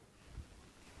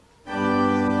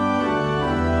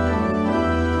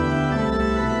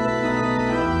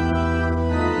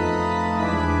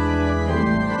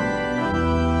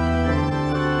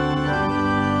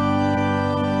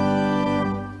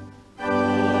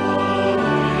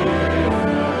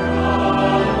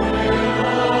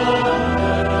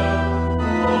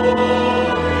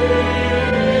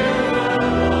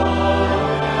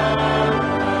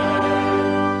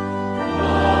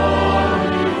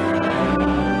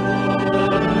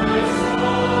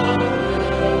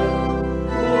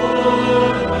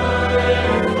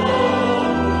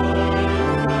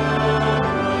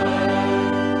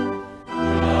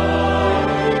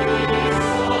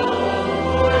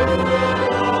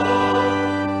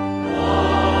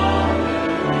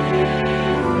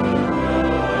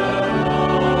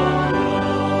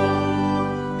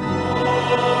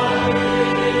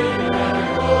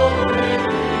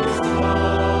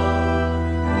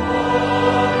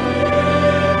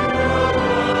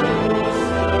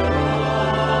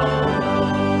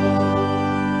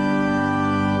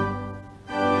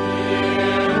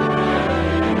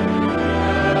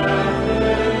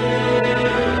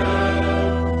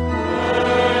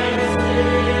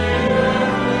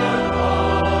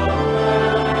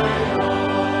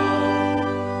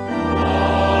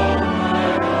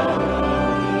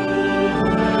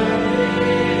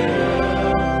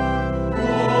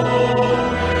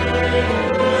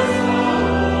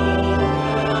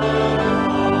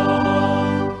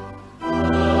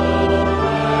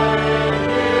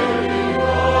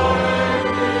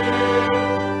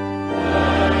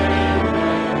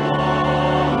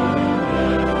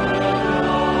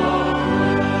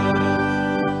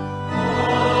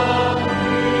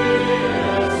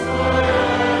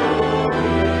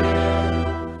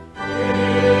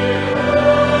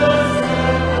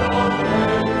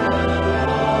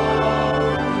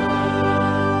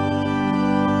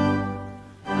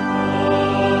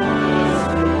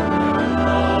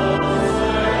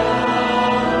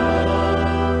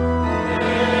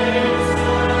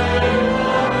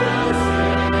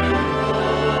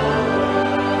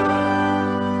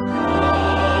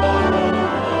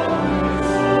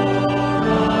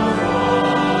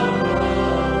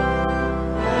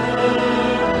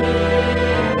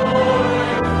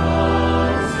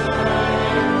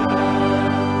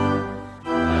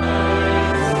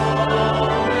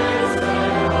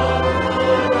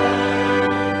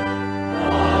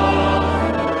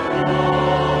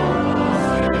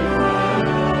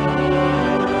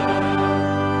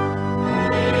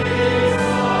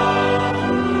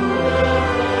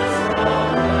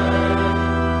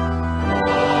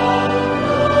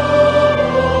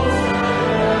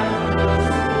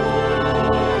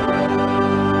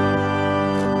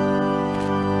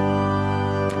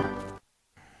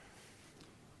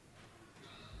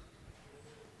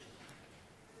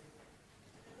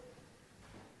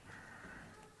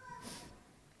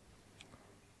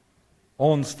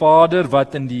 Ons Vader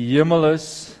wat in die hemel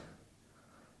is,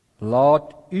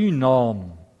 laat u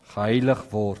naam geheilig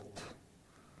word.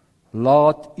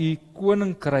 Laat u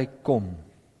koninkryk kom.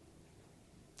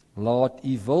 Laat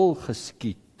u wil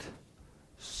geskied,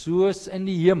 soos in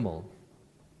die hemel,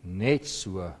 net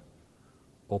so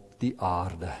op die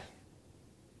aarde.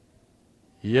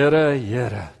 Here,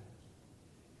 Here,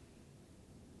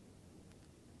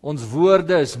 ons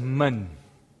woorde is min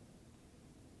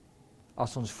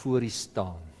as ons voor U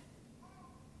staan.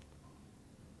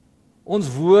 Ons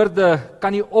woorde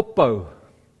kan nie ophou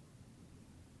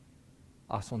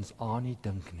as ons aan U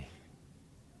dink nie.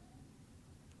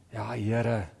 Ja,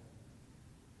 Here,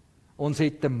 ons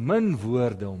het te min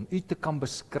woorde om U te kan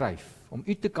beskryf, om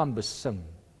U te kan besing,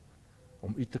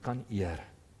 om U te kan eer.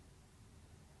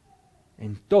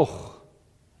 En tog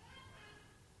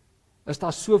is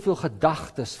daar soveel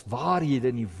gedagtes, waarhede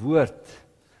in die woord,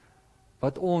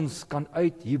 wat ons kan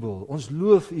uitjubel. Ons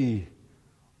loof U,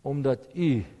 omdat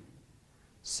U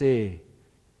sê,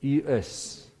 U is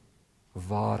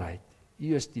waarheid,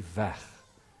 U is die weg,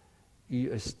 U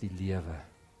is die lewe.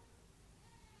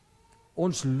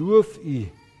 Ons loof U,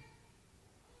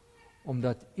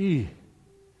 omdat U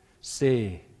sê,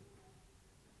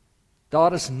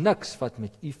 daar is niks wat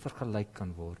met U vergelyk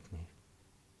kan word nie.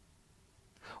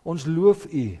 Ons loof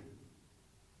U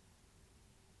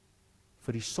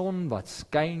vir die son wat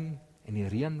skyn en die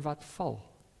reën wat val.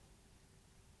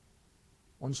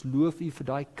 Ons loof U vir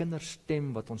daai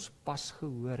kinderstem wat ons pas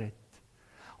gehoor het.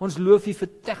 Ons loof U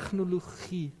vir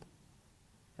tegnologie.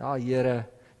 Ja, Here,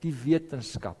 die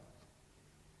wetenskap.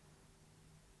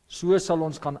 So sal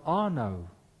ons kan aanhou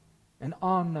en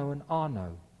aanhou en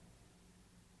aanhou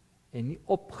en nie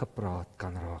opgepraat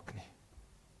kan raak nie.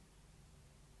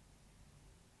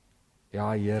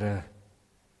 Ja, Here,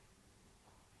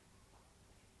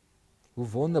 hoe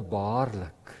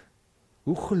wonderbaarlik,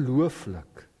 hoe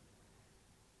gelooflik,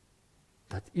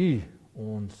 dat U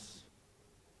ons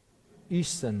U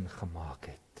sin gemaak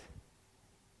het.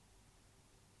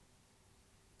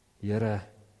 Here,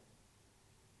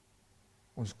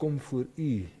 ons kom voor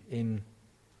U en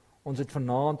ons het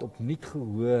vanaand opnuut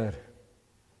gehoor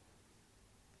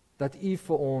dat U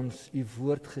vir ons U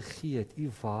woord gegee het, U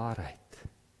waarheid.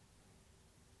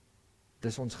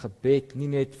 Dis ons gebed, nie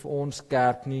net vir ons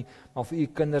kerk nie, maar vir U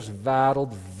kinders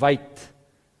wêreldwyd,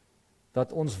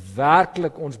 dat ons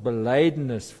werklik ons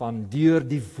belydenis van deur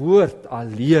die woord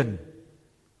alleen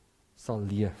sal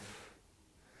leef.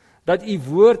 Dat U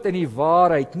woord en die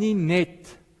waarheid nie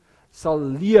net sal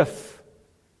leef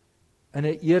in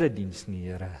 'n erediens nie,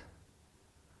 Here,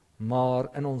 maar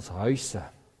in ons huise,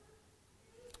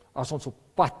 as ons op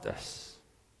pad is,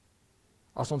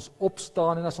 as ons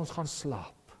opstaan en as ons gaan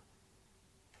slaap.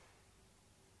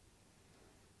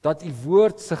 Dat U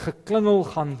woord se geklingel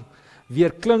gaan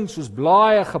weer klink soos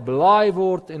blaaie geblaai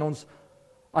word en ons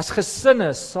as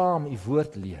gesinne saam U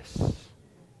woord lees.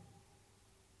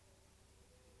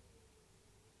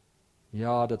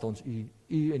 Ja, dat ons U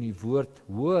in U woord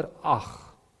hoër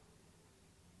ag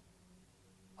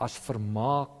as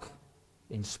vermaak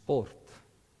en sport.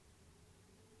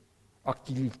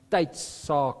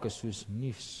 Aktualiteitssake soos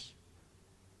nuus.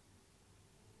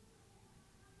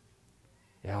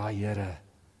 Ja, Here,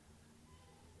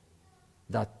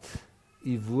 dat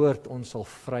U woord ons sal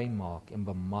vrymaak en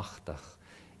bemagtig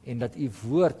en dat U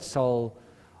woord sal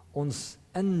ons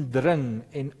indring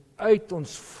en uit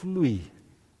ons vloei,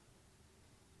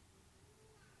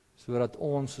 sodat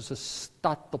ons soos 'n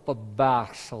stad op 'n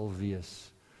berg sal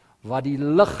wees, wat die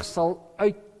lig sal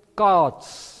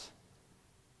uitkaats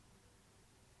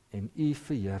en U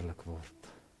verheerlik word.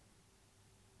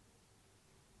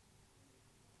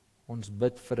 Ons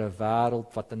bid vir 'n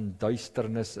wêreld wat in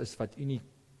duisternis is, wat U nie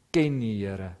ken nie,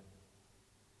 Here.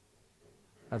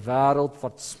 'n Wêreld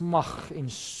wat smag en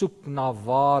soek na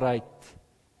waarheid,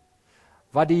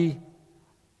 wat die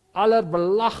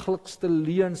allerbelaglikste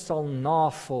leuen sal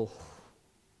navolg.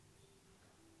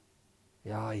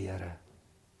 Ja, Here,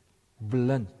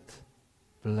 blind.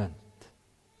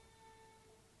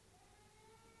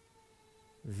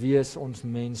 Wees ons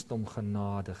mensdom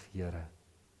genadig, Here.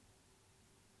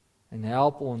 En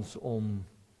help ons om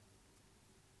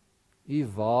U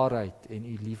waarheid en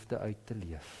U liefde uit te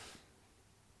leef.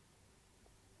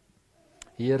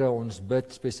 Here, ons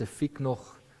bid spesifiek nog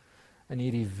in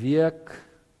hierdie week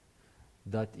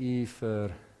dat U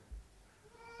vir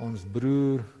ons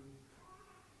broer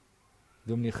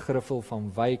Dominee Griffel van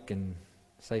Wyk en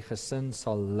sy gesin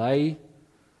sal lei,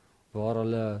 waar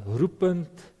hulle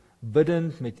roepend,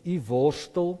 bidend met U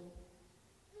worstel,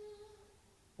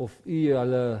 of U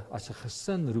hulle as 'n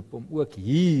gesin roep om ook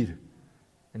hier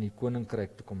in die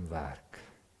koninkryk te kom werk.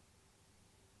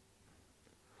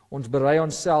 Ons berei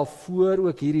onsself voor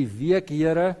ook hierdie week,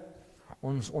 Here.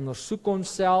 Ons ondersoek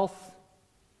onsself.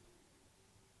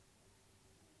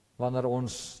 Wanneer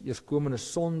ons eerskomende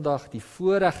Sondag die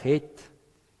voorreg het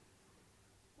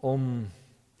om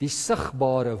die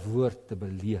sigbare woord te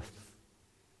beleef.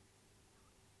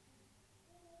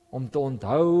 Om te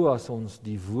onthou as ons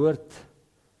die woord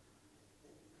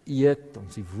eet,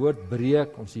 ons die woord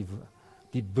breek, ons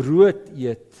die brood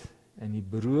eet en die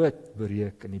brood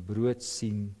breek en die brood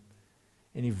sien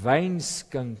en die wyn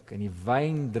skink en die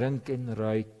wyn drink en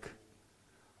ruik.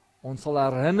 Ons sal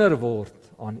herinner word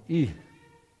aan U.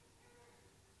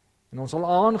 En ons sal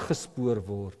aangespoor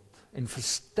word en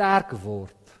versterk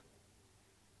word.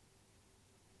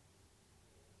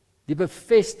 Die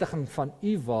bevestiging van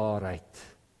U waarheid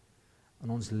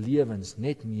in ons lewens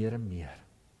net meer en meer.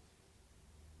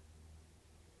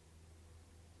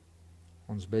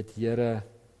 Ons bid, Here,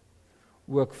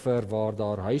 ook vir waar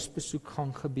daar huisbesoek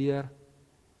gaan gebeur.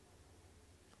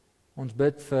 Ons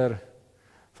bid vir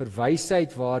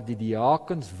wysheid waar die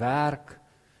diakens werk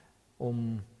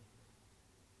om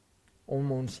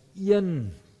ons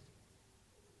een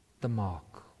te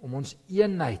maak, om ons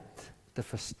eenheid te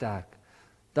versterk.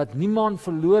 Dat niemand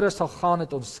verlore sal gaan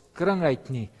uit ons kring uit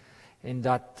nie, en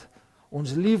dat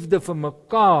ons liefde vir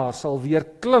mekaar sal weer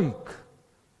klink,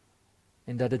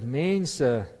 en dat dit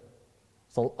mense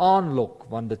sal aanlok,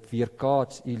 want dit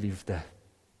weerkaats U liefde.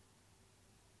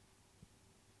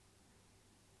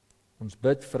 Ons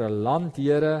bid vir 'n land,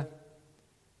 Here,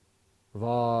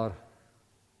 waar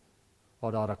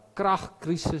daar 'n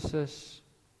kragkrisis is,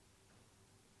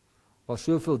 waar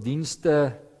soveel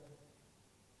dienste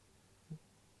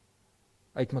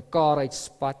uitmekaar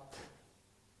uitspat.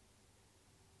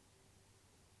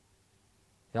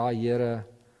 Ja, Here,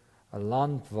 'n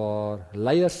land waar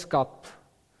leierskap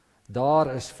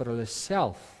daar is vir hulle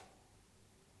self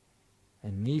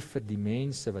en nie vir die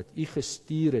mense wat U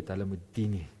gestuur het, hulle moet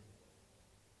dien nie.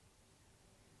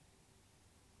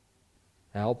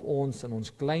 Help ons in ons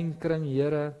klein kring,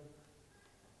 Here,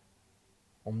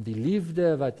 om die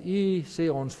liefde wat U sê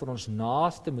ons vir ons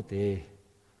naaste moet hê,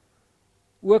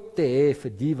 ook te hê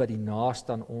vir die wat die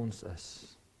naaste aan ons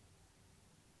is.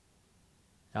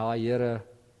 Ja, Here,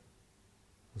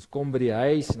 ons kom by die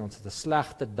huis en ons het 'n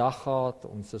slegte dag gehad,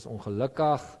 ons is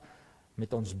ongelukkig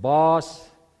met ons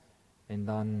baas en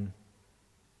dan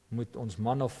moet ons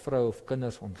man of vrou of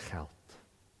kinders ontgeld.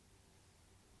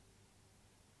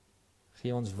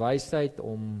 Gee ons wysheid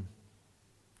om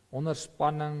onder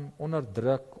spanning, onder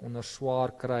druk, onder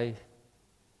swaar kry,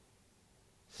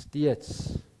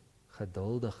 steeds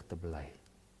geduldig te bly.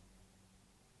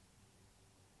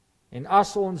 En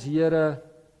as ons, Here,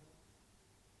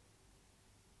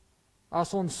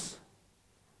 as ons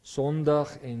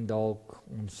sondig en dalk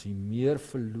ons meer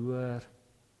verloor,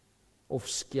 of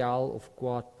skel of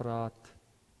kwaad praat,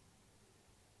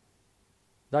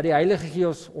 dat die Heilige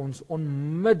Gees ons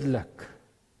onmiddellik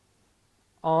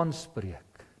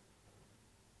aanspreek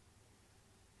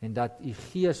en dat U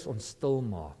Gees ons stil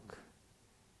maak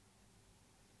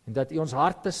en dat U ons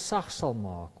harte sag sal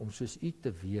maak om soos U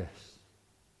te wees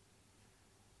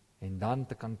en dan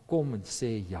te kan kom en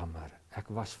sê, jammer, ek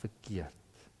was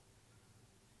verkeerd.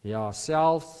 Ja,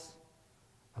 selfs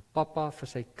 'n pappa vir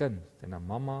sy kind en 'n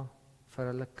mamma vir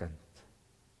hulle kind.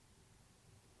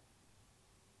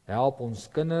 Help ons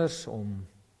kinders om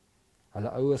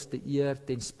hulle ouers te eer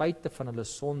ten spyte van hulle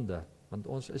sonde, want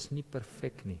ons is nie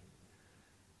perfek nie.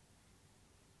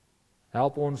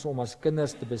 Help ons om as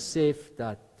kinders te besef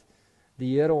dat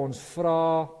die Here ons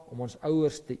vra om ons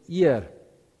ouers te eer,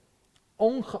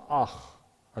 ongeag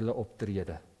hulle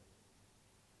optrede.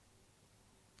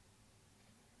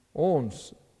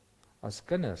 Ons as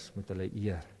kinders moet hulle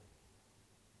eer.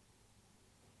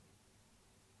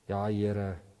 Ja,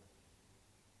 Here,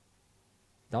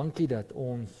 dankie dat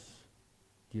ons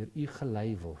deur U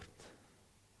gelei word.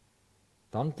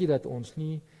 Dankie dat ons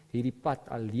nie hierdie pad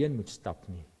alleen moet stap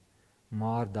nie,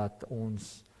 maar dat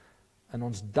ons in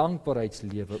ons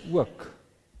dankbaarheidslewe ook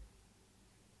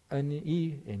in U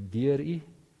en deur U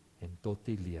en tot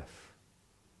U leef.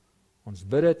 Ons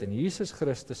bid dit in Jesus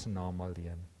Christus se naam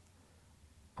alleen.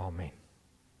 Amen.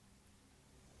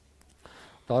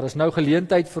 Daar is nou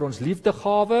geleentheid vir ons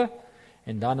liefdegawe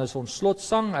en dan is ons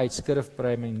slotsang uit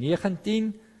Skrifpsalm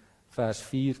 19 vers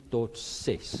 4 tot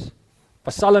 6.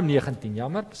 Psalm 19,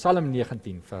 jammer, Psalm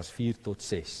 19 vers 4 tot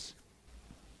 6.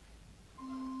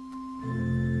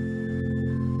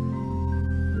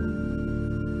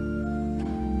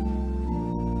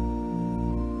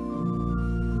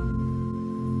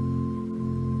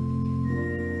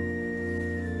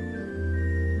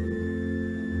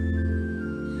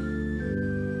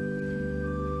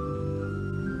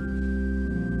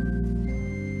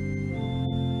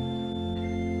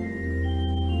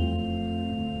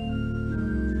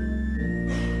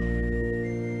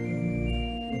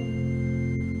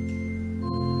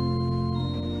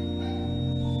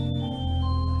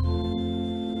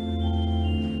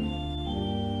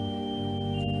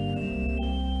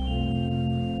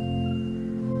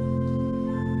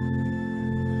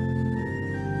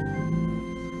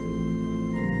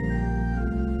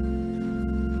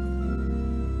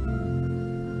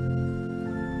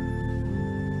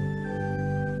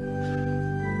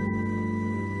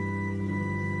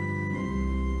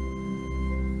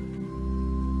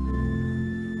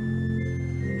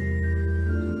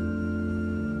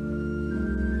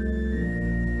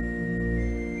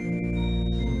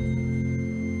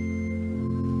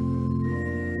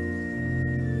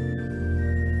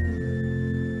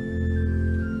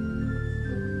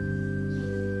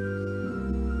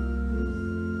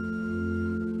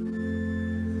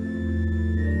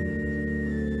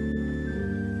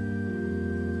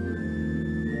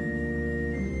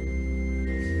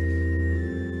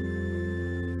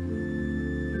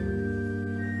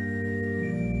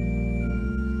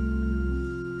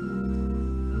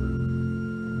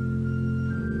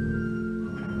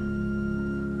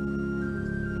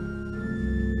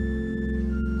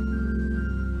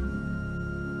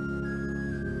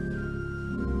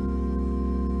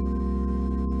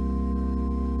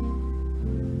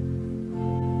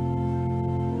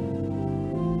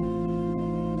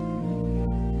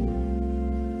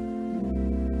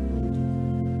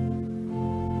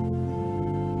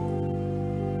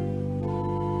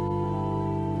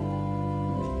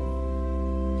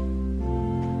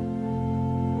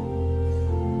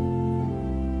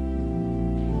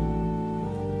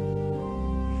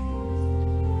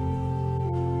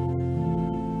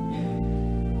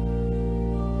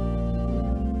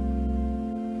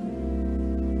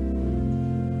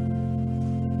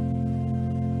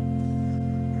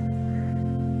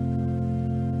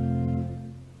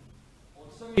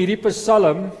 Hierdie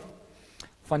Psalm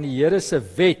van die Here se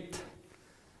wet.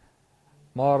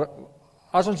 Maar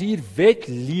as ons hier wet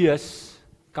lees,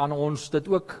 kan ons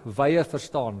dit ook wye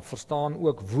verstaan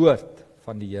ook woord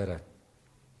van die Here.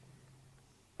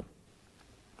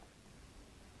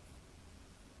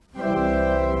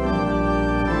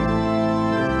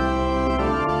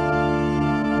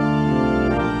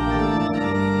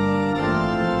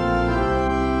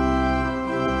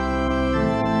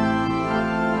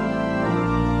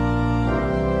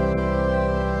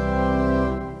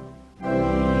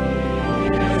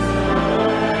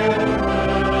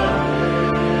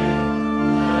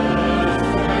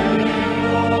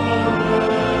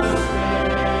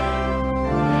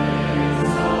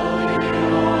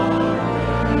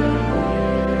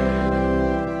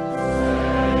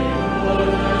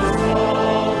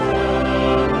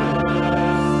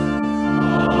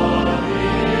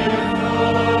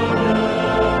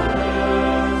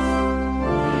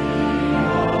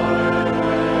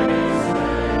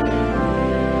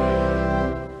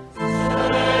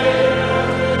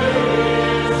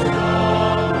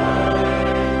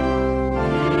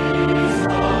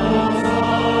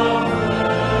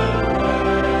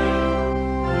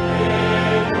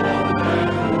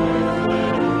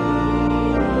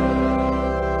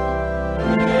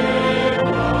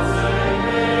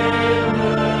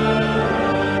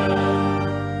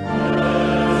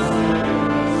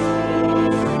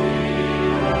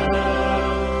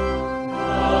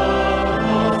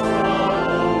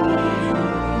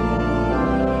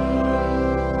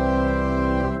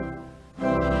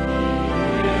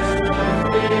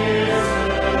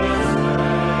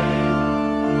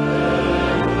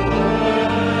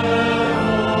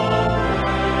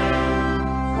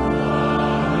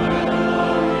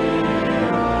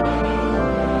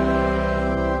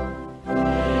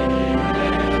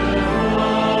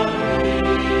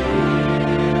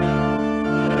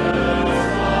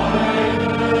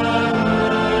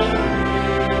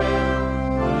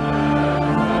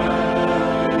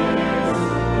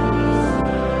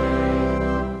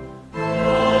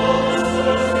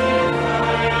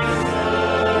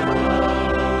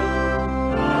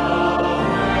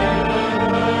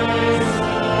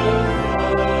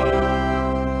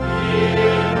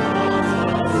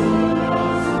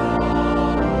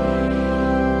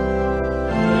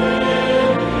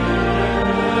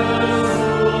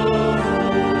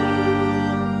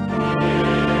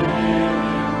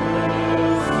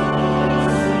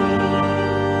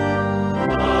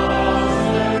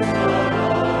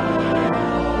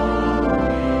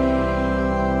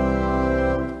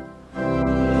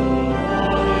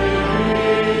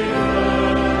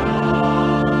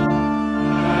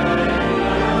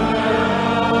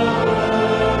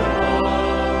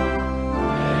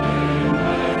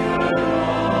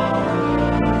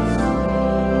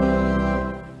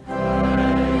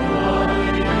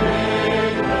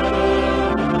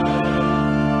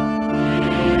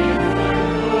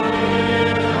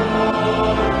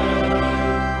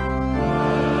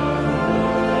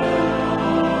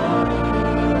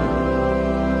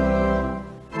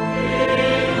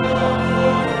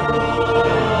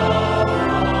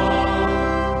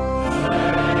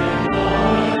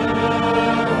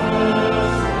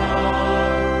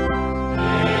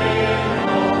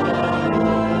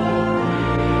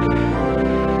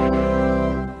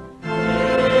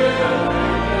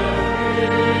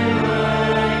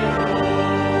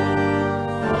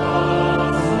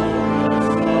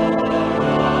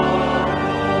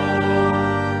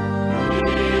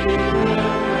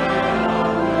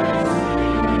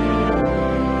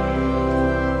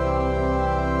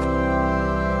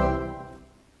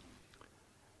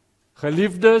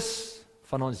 Geliefdes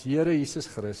van ons Here Jesus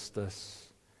Christus,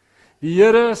 die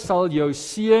Here sal jou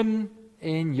seën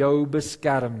en jou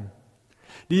beskerm.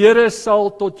 Die Here sal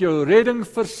tot jou redding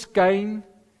verskyn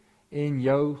en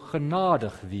jou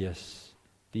genadig wees.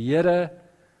 Die Here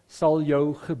sal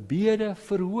jou gebede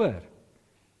verhoor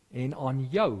en aan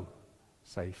jou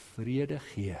sy vrede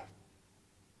gee.